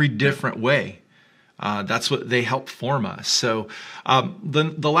every different way. That's what they help form us. So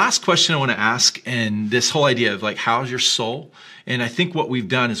the last question I want to ask, and this whole idea of like, how's your soul? And I think what we've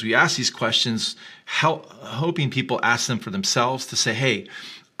done is we ask these questions, hoping people ask them for themselves to say, hey,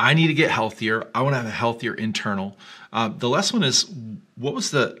 I need to get healthier. I want to have a healthier internal. The last one is, what has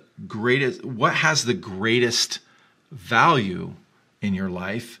the greatest value in your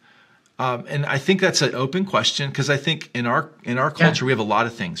life? And I think that's an open question, because I think in our culture we have a lot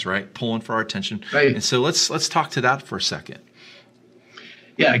of things, right, pulling for our attention. Right. And so let's talk to that for a second.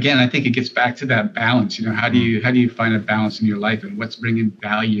 Yeah, again, I think it gets back to that balance. How do you find a balance in your life, and what's bringing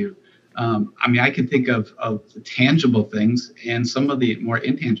value? I can think of the tangible things and some of the more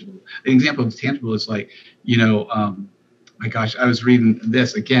intangible. An example of tangible is like, my gosh, I was reading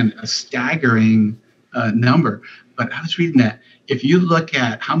this again, a staggering number, but I was reading that if you look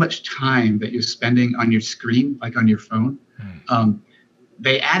at how much time that you're spending on your screen, like on your phone,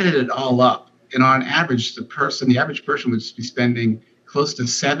 they added it all up, and on average, the average person would be spending close to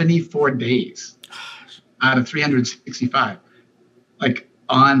 74 days out of 365.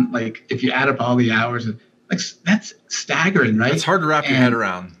 If you add up all the hours, that's staggering, right? It's hard to wrap your head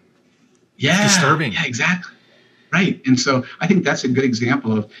around. Yeah, it's disturbing. Yeah, exactly. Right. And so I think that's a good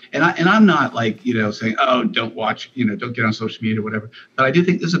example of, and I'm not saying, oh, don't watch, don't get on social media or whatever. But I do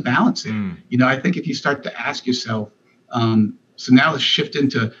think there's a balance in. I think if you start to ask yourself, so now let's shift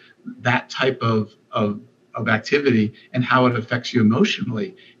into that type of activity and how it affects you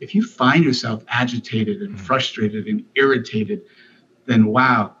emotionally. If you find yourself agitated and frustrated and irritated, then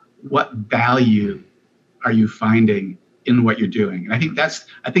wow, what value are you finding in what you're doing? And I think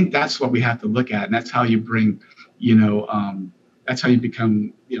that's what we have to look at, and that's how you bring, that's how you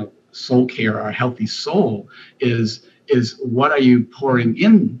become, soul care, or a healthy soul is what are you pouring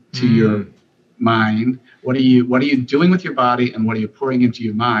into your mind? What are you doing with your body, and what are you pouring into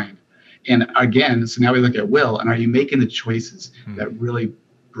your mind? And again, so now we look at will, and are you making the choices that really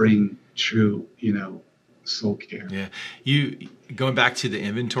bring true, soul care? Yeah. You going back to the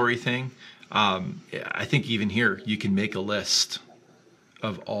inventory thing. I think even here you can make a list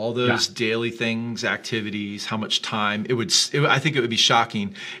of all those daily things, activities, how much time I think it would be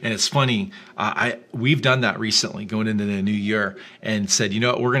shocking. And it's funny. We've done that recently going into the new year and said,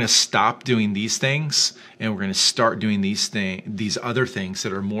 we're going to stop doing these things and we're going to start doing these other things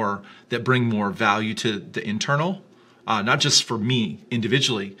that bring more value to the internal. not just for me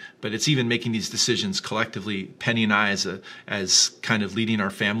individually, but it's even making these decisions collectively, Penny and I as kind of leading our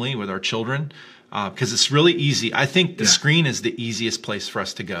family with our children, because it's really easy. I think the screen is the easiest place for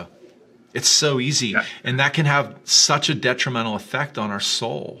us to go. It's so easy, and that can have such a detrimental effect on our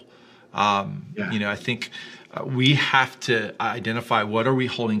soul. I think we have to identify what are we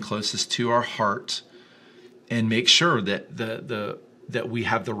holding closest to our heart, and make sure that that we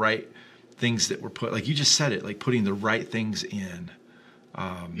have the right things that we're put, like you just said it, like putting the right things in.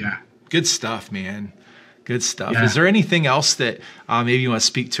 Good stuff, man. Good stuff. Is there anything else that maybe you want to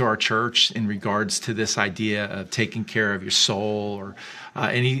speak to our church in regards to this idea of taking care of your soul, or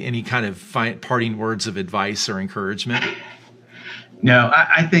any kind of parting words of advice or encouragement? No,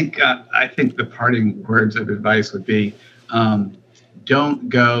 I think the parting words of advice would be, don't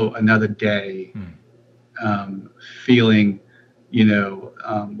go another day feeling,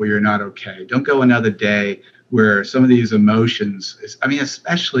 where you're not okay. Don't go another day where some of these emotions,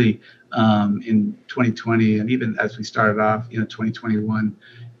 especially in 2020, and even as we started off, 2021,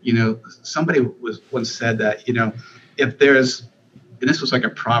 somebody once said that, if there's, and this was like a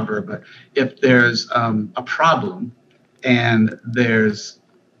proverb, but if there's a problem and there's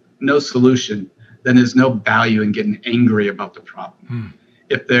no solution, then there's no value in getting angry about the problem.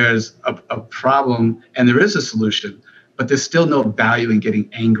 If there's a problem and there is a solution, but there's still no value in getting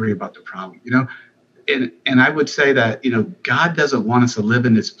angry about the problem, And I would say that, God doesn't want us to live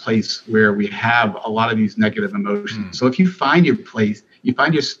in this place where we have a lot of these negative emotions. So if you find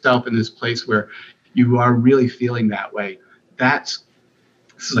yourself in this place where you are really feeling that way, this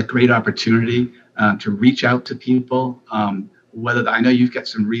is a great opportunity to reach out to people. I know you've got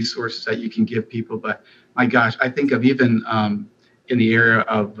some resources that you can give people, but my gosh, I think of even in the area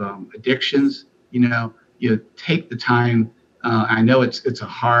of addictions, you take the time. I know it's a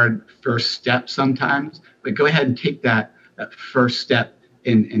hard first step sometimes, but go ahead and take that first step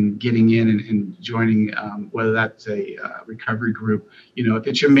in getting in and joining, whether that's a recovery group. If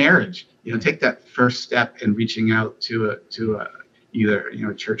it's your marriage, take that first step in reaching out to either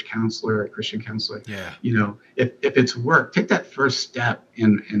a church counselor or a Christian counselor. If it's work, take that first step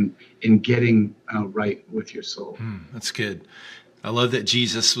in getting right with your soul. That's good. I love that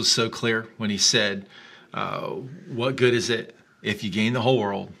Jesus was so clear when he said, what good is it if you gain the whole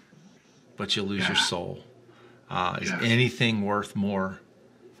world, but you lose your soul? Is anything worth more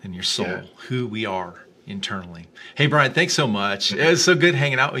than your soul, who we are internally? Hey, Brian, thanks so much. It was so good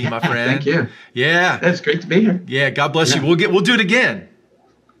hanging out with you, my friend. Thank you. Yeah. It's great to be here. Yeah, God bless you. We'll do it again.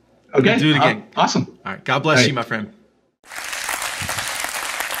 Okay. We'll do it again. Awesome. All right. God bless you, my friend.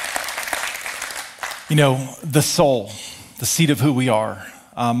 The soul, the seat of who we are.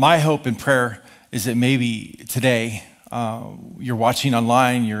 My hope and prayer is that maybe today you're watching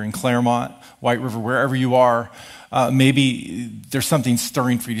online, you're in Claremont, White River, wherever you are. Maybe there's something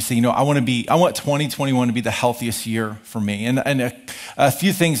stirring for you to say, I want 2021 to be the healthiest year for me. And a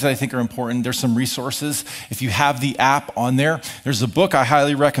few things that I think are important. There's some resources. If you have the app on there, there's a book I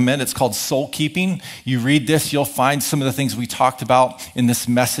highly recommend. It's called Soul Keeping. You read this, you'll find some of the things we talked about in this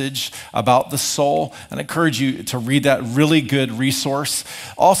message about the soul. And I encourage you to read that really good resource.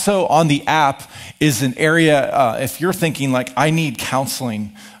 Also on the app is an area, if you're thinking like, I need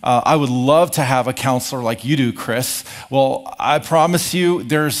counseling, I would love to have a counselor like you do, Chris. Well, I promise you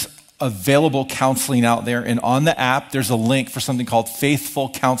there's available counseling out there, and on the app there's a link for something called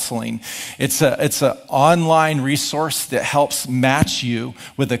Faithful Counseling. It's an online resource that helps match you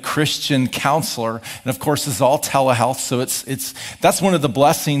with a Christian counselor, and of course it's all telehealth. So that's one of the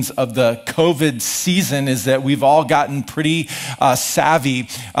blessings of the COVID season, is that we've all gotten pretty savvy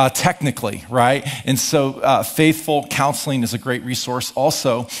technically, right? And so Faithful Counseling is a great resource.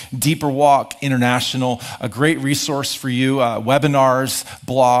 Also, Deeper Walk International, a great resource for you. Webinars,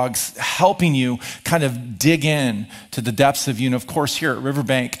 blogs, helping you kind of dig in to the depths of you. And of course, here at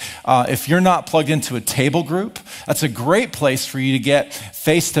Riverbank, if you're not plugged into a table group, that's a great place for you to get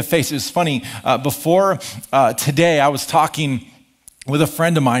face-to-face. It was funny, before today, I was talking with a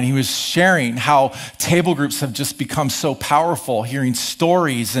friend of mine. He was sharing how table groups have just become so powerful, hearing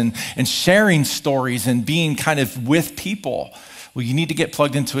stories and sharing stories and being kind of with people. Well, you need to get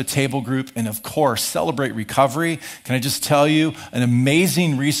plugged into a table group and, of course, Celebrate Recovery. Can I just tell you, an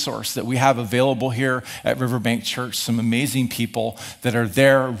amazing resource that we have available here at Riverbank Church, some amazing people that are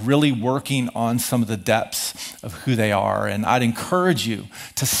there really working on some of the depths of who they are. And I'd encourage you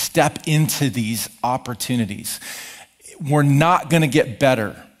to step into these opportunities. We're not going to get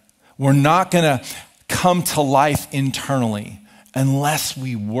better. We're not going to come to life internally unless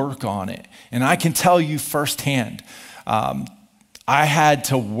we work on it. And I can tell you firsthand, I had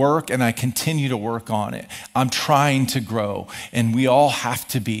to work, and I continue to work on it. I'm trying to grow, and we all have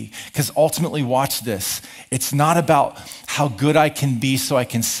to be. Because ultimately, watch this. It's not about how good I can be so I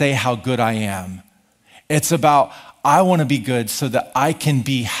can say how good I am. It's about, I want to be good so that I can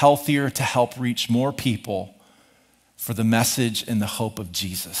be healthier to help reach more people for the message and the hope of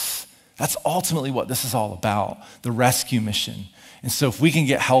Jesus. That's ultimately what this is all about, the rescue mission. And so if we can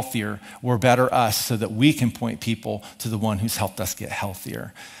get healthier, we're better us so that we can point people to the one who's helped us get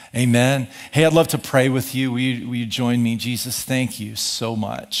healthier. Amen. Hey, I'd love to pray with you. Will you join me? Jesus, thank you so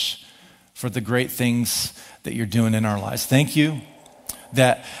much for the great things that you're doing in our lives. Thank you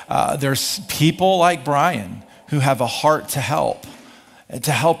that there's people like Brian who have a heart to help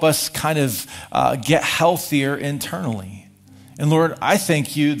us kind of get healthier internally. And Lord, I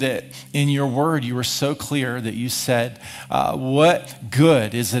thank you that in your word, you were so clear that you said, what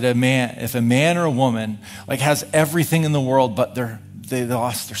good is it if a man or a woman like has everything in the world, but they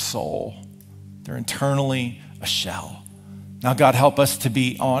lost their soul. They're internally a shell. Now, God, help us to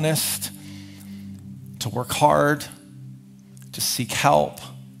be honest, to work hard, to seek help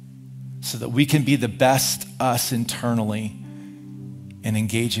so that we can be the best us internally and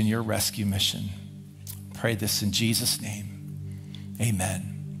engage in your rescue mission. Pray this in Jesus' name.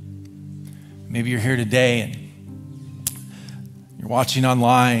 Amen. Maybe you're here today and you're watching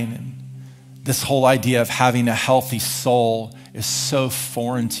online, and this whole idea of having a healthy soul is so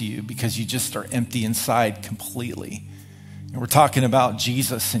foreign to you because you just are empty inside completely. And we're talking about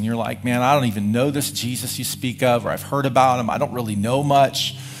Jesus, and you're like, man, I don't even know this Jesus you speak of, or I've heard about him. I don't really know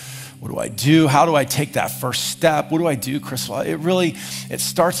much. What do I do? How do I take that first step? What do I do, Chris? Well, it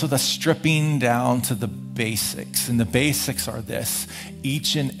starts with us stripping down to the basics. And the basics are this: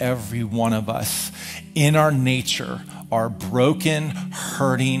 each and every one of us in our nature are broken,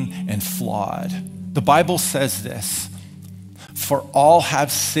 hurting, and flawed. The Bible says this: for all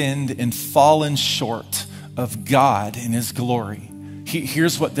have sinned and fallen short of God in his glory.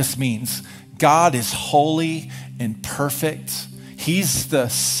 Here's what this means. God is holy and perfect. He's the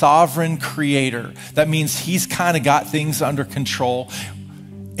sovereign creator. That means he's kind of got things under control.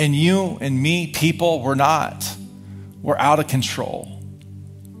 And you and me, people, we're not. We're out of control.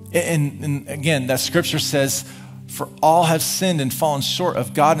 And again, that scripture says, for all have sinned and fallen short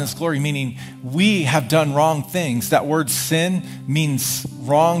of God and his glory, meaning we have done wrong things. That word sin means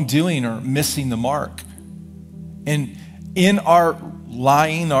wrongdoing or missing the mark. And in our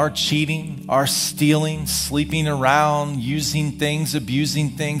lying, our cheating, our stealing, sleeping around, using things,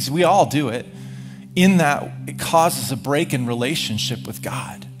 abusing things, we all do it. In that, it causes a break in relationship with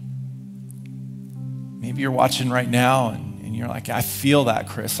God. Maybe you're watching right now and you're like, I feel that,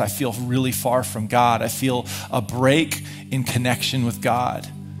 Chris. I feel really far from God. I feel a break in connection with God.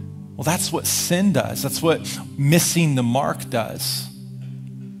 Well, that's what sin does. That's what missing the mark does.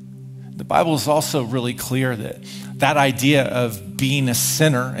 The Bible is also really clear that idea of being a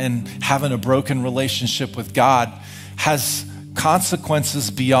sinner and having a broken relationship with God has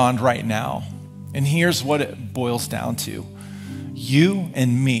consequences beyond right now. And here's what it boils down to. You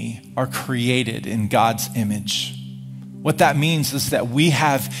and me are created in God's image. What that means is that we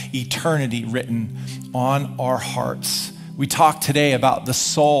have eternity written on our hearts. We talked today about the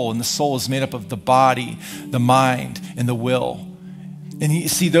soul, and the soul is made up of the body, the mind, and the will. And you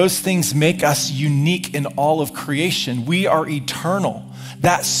see, those things make us unique in all of creation. We are eternal.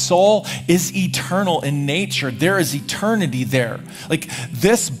 That soul is eternal in nature. There is eternity there. Like,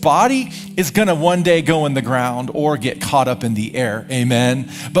 this body is gonna one day go in the ground or get caught up in the air, amen?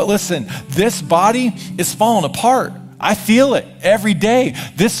 But listen, this body is falling apart. I feel it every day.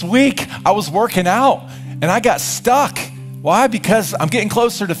 This week, I was working out and I got stuck. Why? Because I'm getting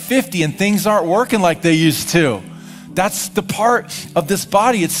closer to 50 and things aren't working like they used to. That's the part of this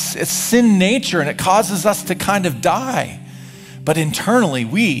body. It's sin nature, and it causes us to kind of die. But internally,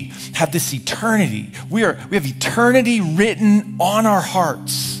 we have this eternity. We have eternity written on our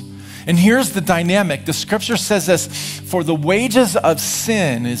hearts. And here's the dynamic. The scripture says this: for the wages of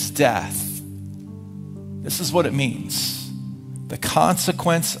sin is death. This is what it means. The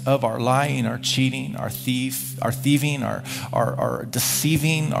consequence of our lying, our cheating, our thieving, our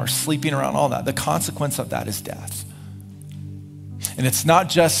deceiving, our sleeping around, all that, the consequence of that is death. And it's not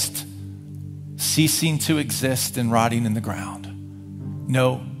just ceasing to exist and rotting in the ground.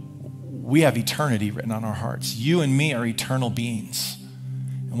 No, we have eternity written on our hearts. You and me are eternal beings.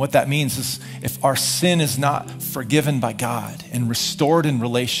 And what that means is if our sin is not forgiven by God and restored in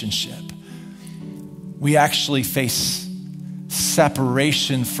relationship, we actually face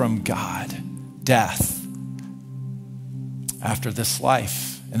separation from God, death, after this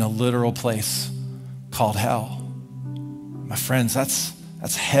life in a literal place called hell. My friends, that's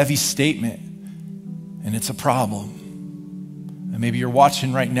a heavy statement, and it's a problem. And maybe you're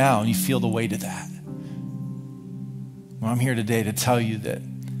watching right now and you feel the weight of that. Well, I'm here today to tell you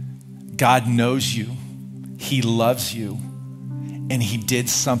that God knows you, he loves you, and he did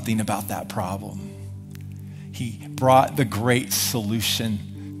something about that problem. He brought the great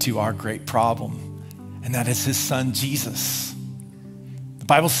solution to our great problem, and that is his son, Jesus. The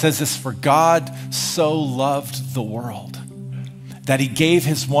Bible says this, for God so loved the world that he gave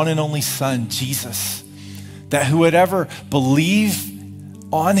his one and only son, Jesus, that who would ever believe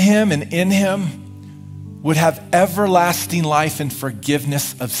on him and in him would have everlasting life and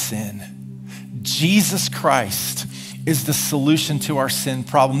forgiveness of sin. Jesus Christ is the solution to our sin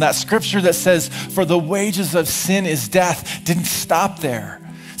problem. That scripture that says, for the wages of sin is death, didn't stop there.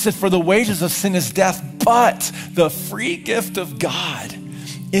 It said, for the wages of sin is death, but the free gift of God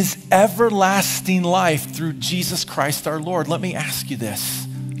is everlasting life through Jesus Christ our Lord. Let me ask you this.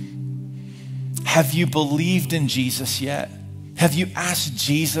 Have you believed in Jesus yet? Have you asked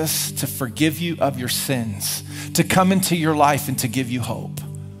Jesus to forgive you of your sins, to come into your life and to give you hope?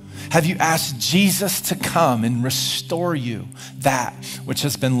 Have you asked Jesus to come and restore you that which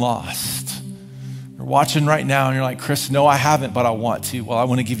has been lost? You're watching right now and you're like, Chris, no, I haven't, but I want to. Well, I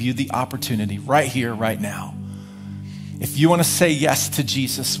want to give you the opportunity right here, right now. If you want to say yes to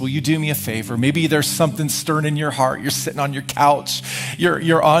Jesus, will you do me a favor? Maybe there's something stirring in your heart. You're sitting on your couch.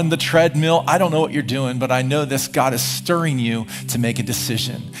 You're on the treadmill. I don't know what you're doing, but I know this. God is stirring you to make a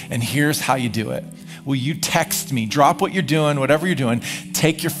decision. And here's how you do it. Will you text me? Drop what you're doing, whatever you're doing.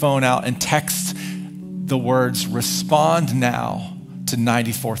 Take your phone out and text the words, respond now to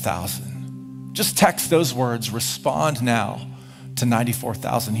 94,000. Just text those words, respond now to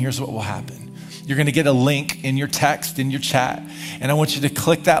 94,000. Here's what will happen. You're going to get a link in your text, in your chat, and I want you to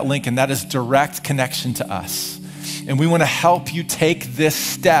click that link, and that is direct connection to us. And we want to help you take this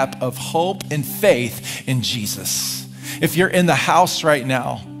step of hope and faith in Jesus. If you're in the house right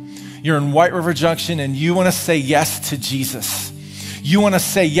now, you're in White River Junction, and you want to say yes to Jesus. You want to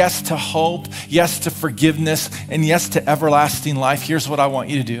say yes to hope, yes to forgiveness, and yes to everlasting life. Here's what I want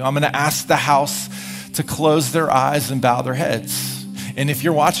you to do. I'm going to ask the house to close their eyes and bow their heads. And if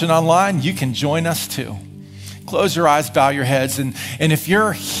you're watching online, you can join us too. Close your eyes, bow your heads. And if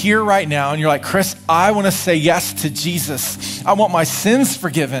you're here right now and you're like, Chris, I want to say yes to Jesus. I want my sins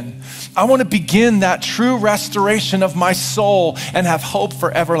forgiven. I want to begin that true restoration of my soul and have hope for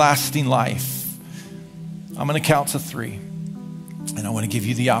everlasting life. I'm going to count to 3. And I want to give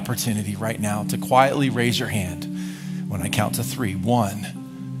you the opportunity right now to quietly raise your hand when I count to 3.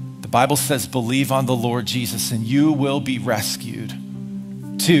 1, the Bible says, believe on the Lord Jesus and you will be rescued.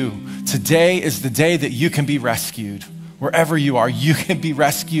 2, today is the day that you can be rescued. Wherever you are, you can be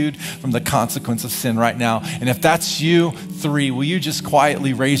rescued from the consequence of sin right now. And if that's you, 3, will you just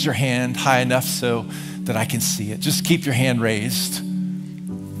quietly raise your hand high enough so that I can see it? Just keep your hand raised.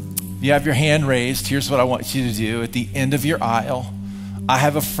 If you have your hand raised, here's what I want you to do. At the end of your aisle, I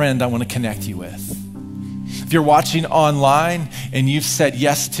have a friend I want to connect you with. If you're watching online and you've said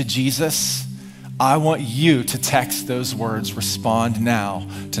yes to Jesus, I want you to text those words, respond now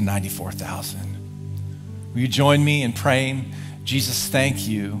to 94,000. Will you join me in praying? Jesus, thank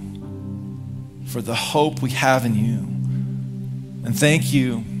you for the hope we have in you. And thank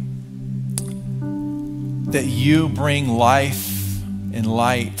you that you bring life and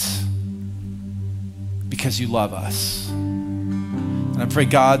light because you love us. And I pray,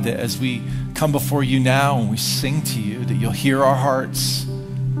 God, that as we come before you now and we sing to you, that you'll hear our hearts.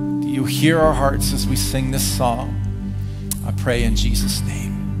 You hear our hearts as we sing this song. I pray in Jesus'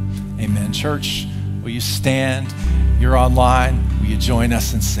 name. Amen. Church, will you stand? You're online. Will you join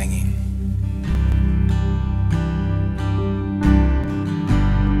us in singing?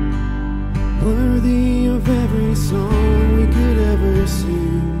 Worthy of every song we could ever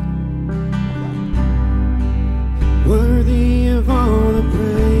sing. Worthy of all the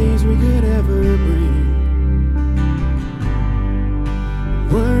praise we could ever bring.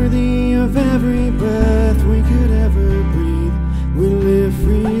 Worthy of every breath we could ever breathe. We live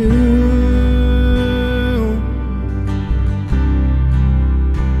for you.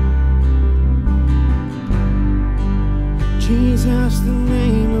 Jesus, the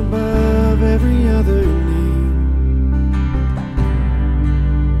name above every other name.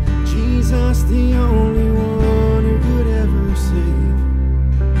 Jesus, the only one who could ever save.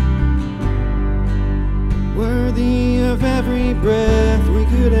 Worthy of every breath we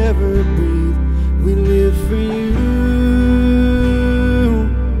could ever breathe. We live for you.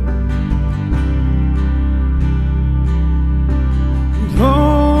 And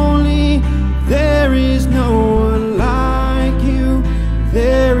holy, there is no one like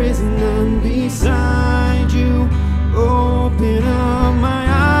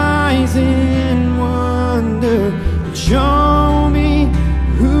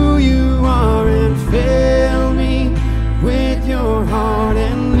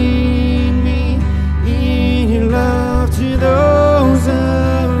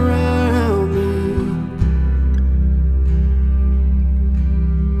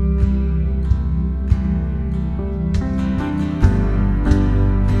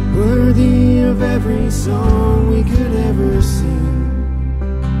song we could ever sing,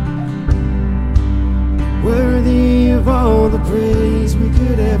 worthy of all the praise we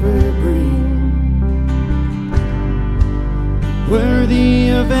could ever bring, worthy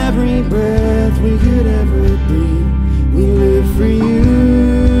of every breath we could ever breathe. We live for you.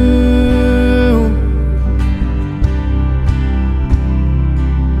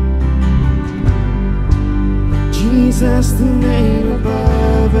 Jesus, the name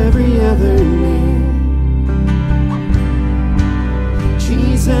above every other name.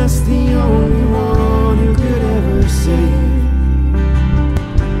 Jesus, the only one who could ever save,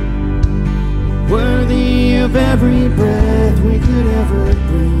 worthy of every breath we could ever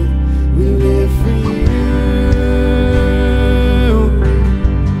breathe. We live for you.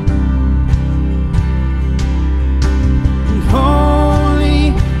 And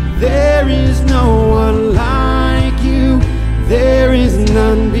holy, there is no one like you. There is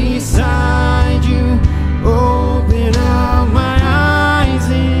none beside you. Open up my eyes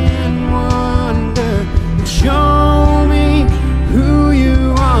in wonder and show me who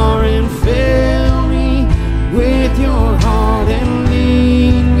you are, and fill me with your heart and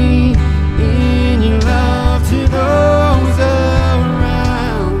lead me in your love to those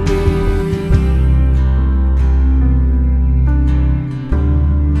around me.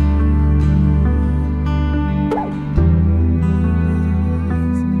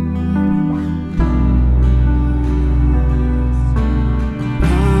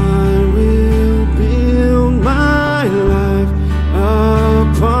 I will build my life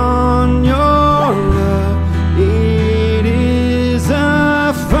upon your love. It is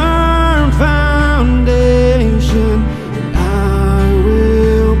a firm foundation. I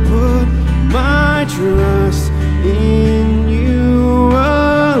will put my trust in you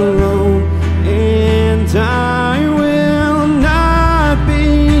alone, and I will not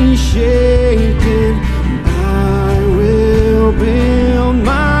be shaken. I will build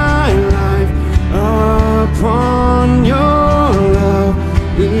my life upon your love.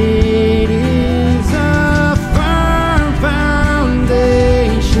 It is a firm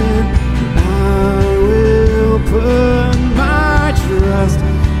foundation. I will put my trust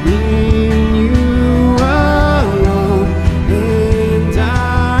in you alone, and I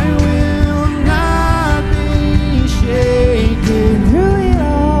will not be shaken.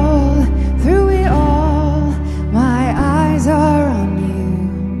 Through it all, my eyes are on you.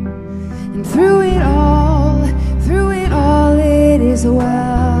 And through it all, it is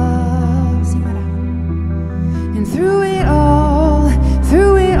well. Sing that out. And through it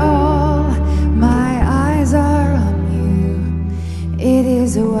all, my eyes are on you. It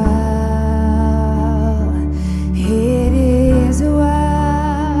is well. It is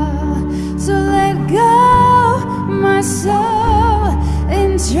well. So let go, my soul,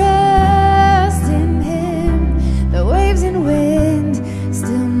 and trust in Him. The waves and wind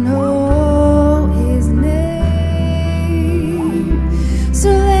still know His name. So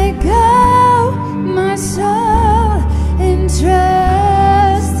let go, my soul, and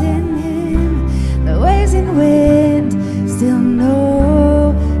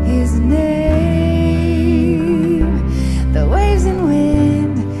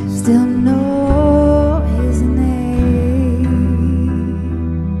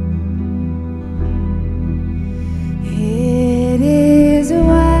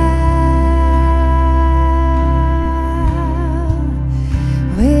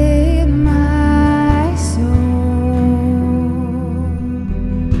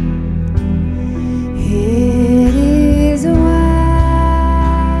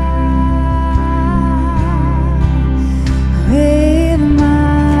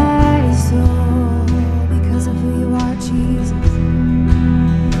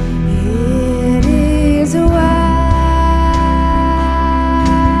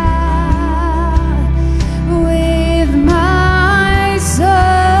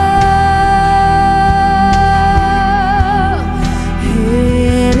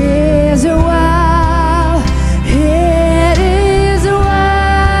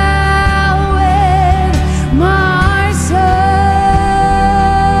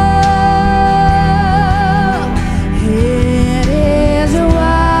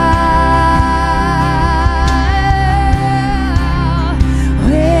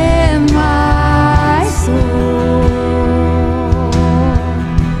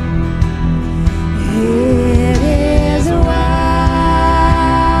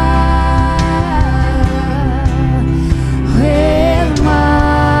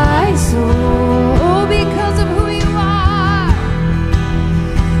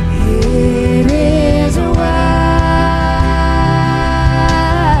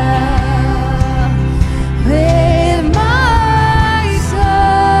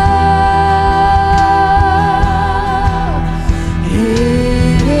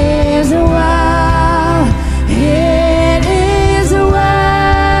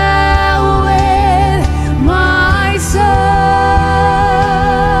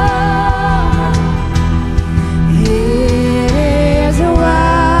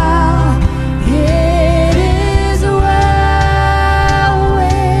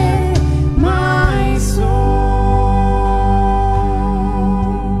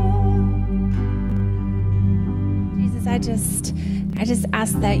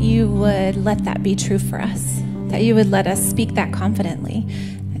you would let that be true for us, that you would let us speak that confidently,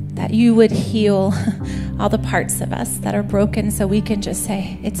 that you would heal all the parts of us that are broken so we can just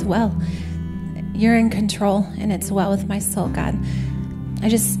say, it's well. You're in control and it's well with my soul, God. I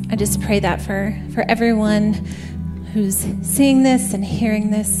just pray that for everyone who's seeing this and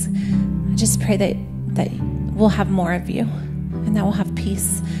hearing this. I just pray that we'll have more of you and that we'll have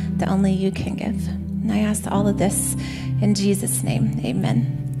peace that only you can give. And I ask all of this in Jesus' name,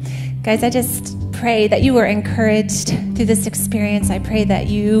 amen. Guys, I just pray that you were encouraged through this experience. I pray that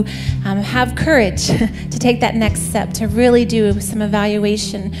you have courage to take that next step, to really do some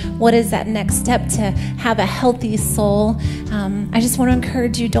evaluation. What is that next step to have a healthy soul? I just want to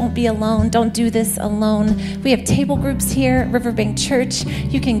encourage you, don't be alone. Don't do this alone. We have table groups here at Riverbank Church.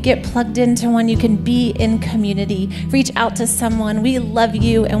 You can get plugged into one. You can be in community. Reach out to someone. We love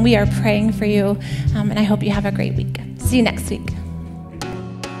you and we are praying for you. And I hope you have a great week. See you next week.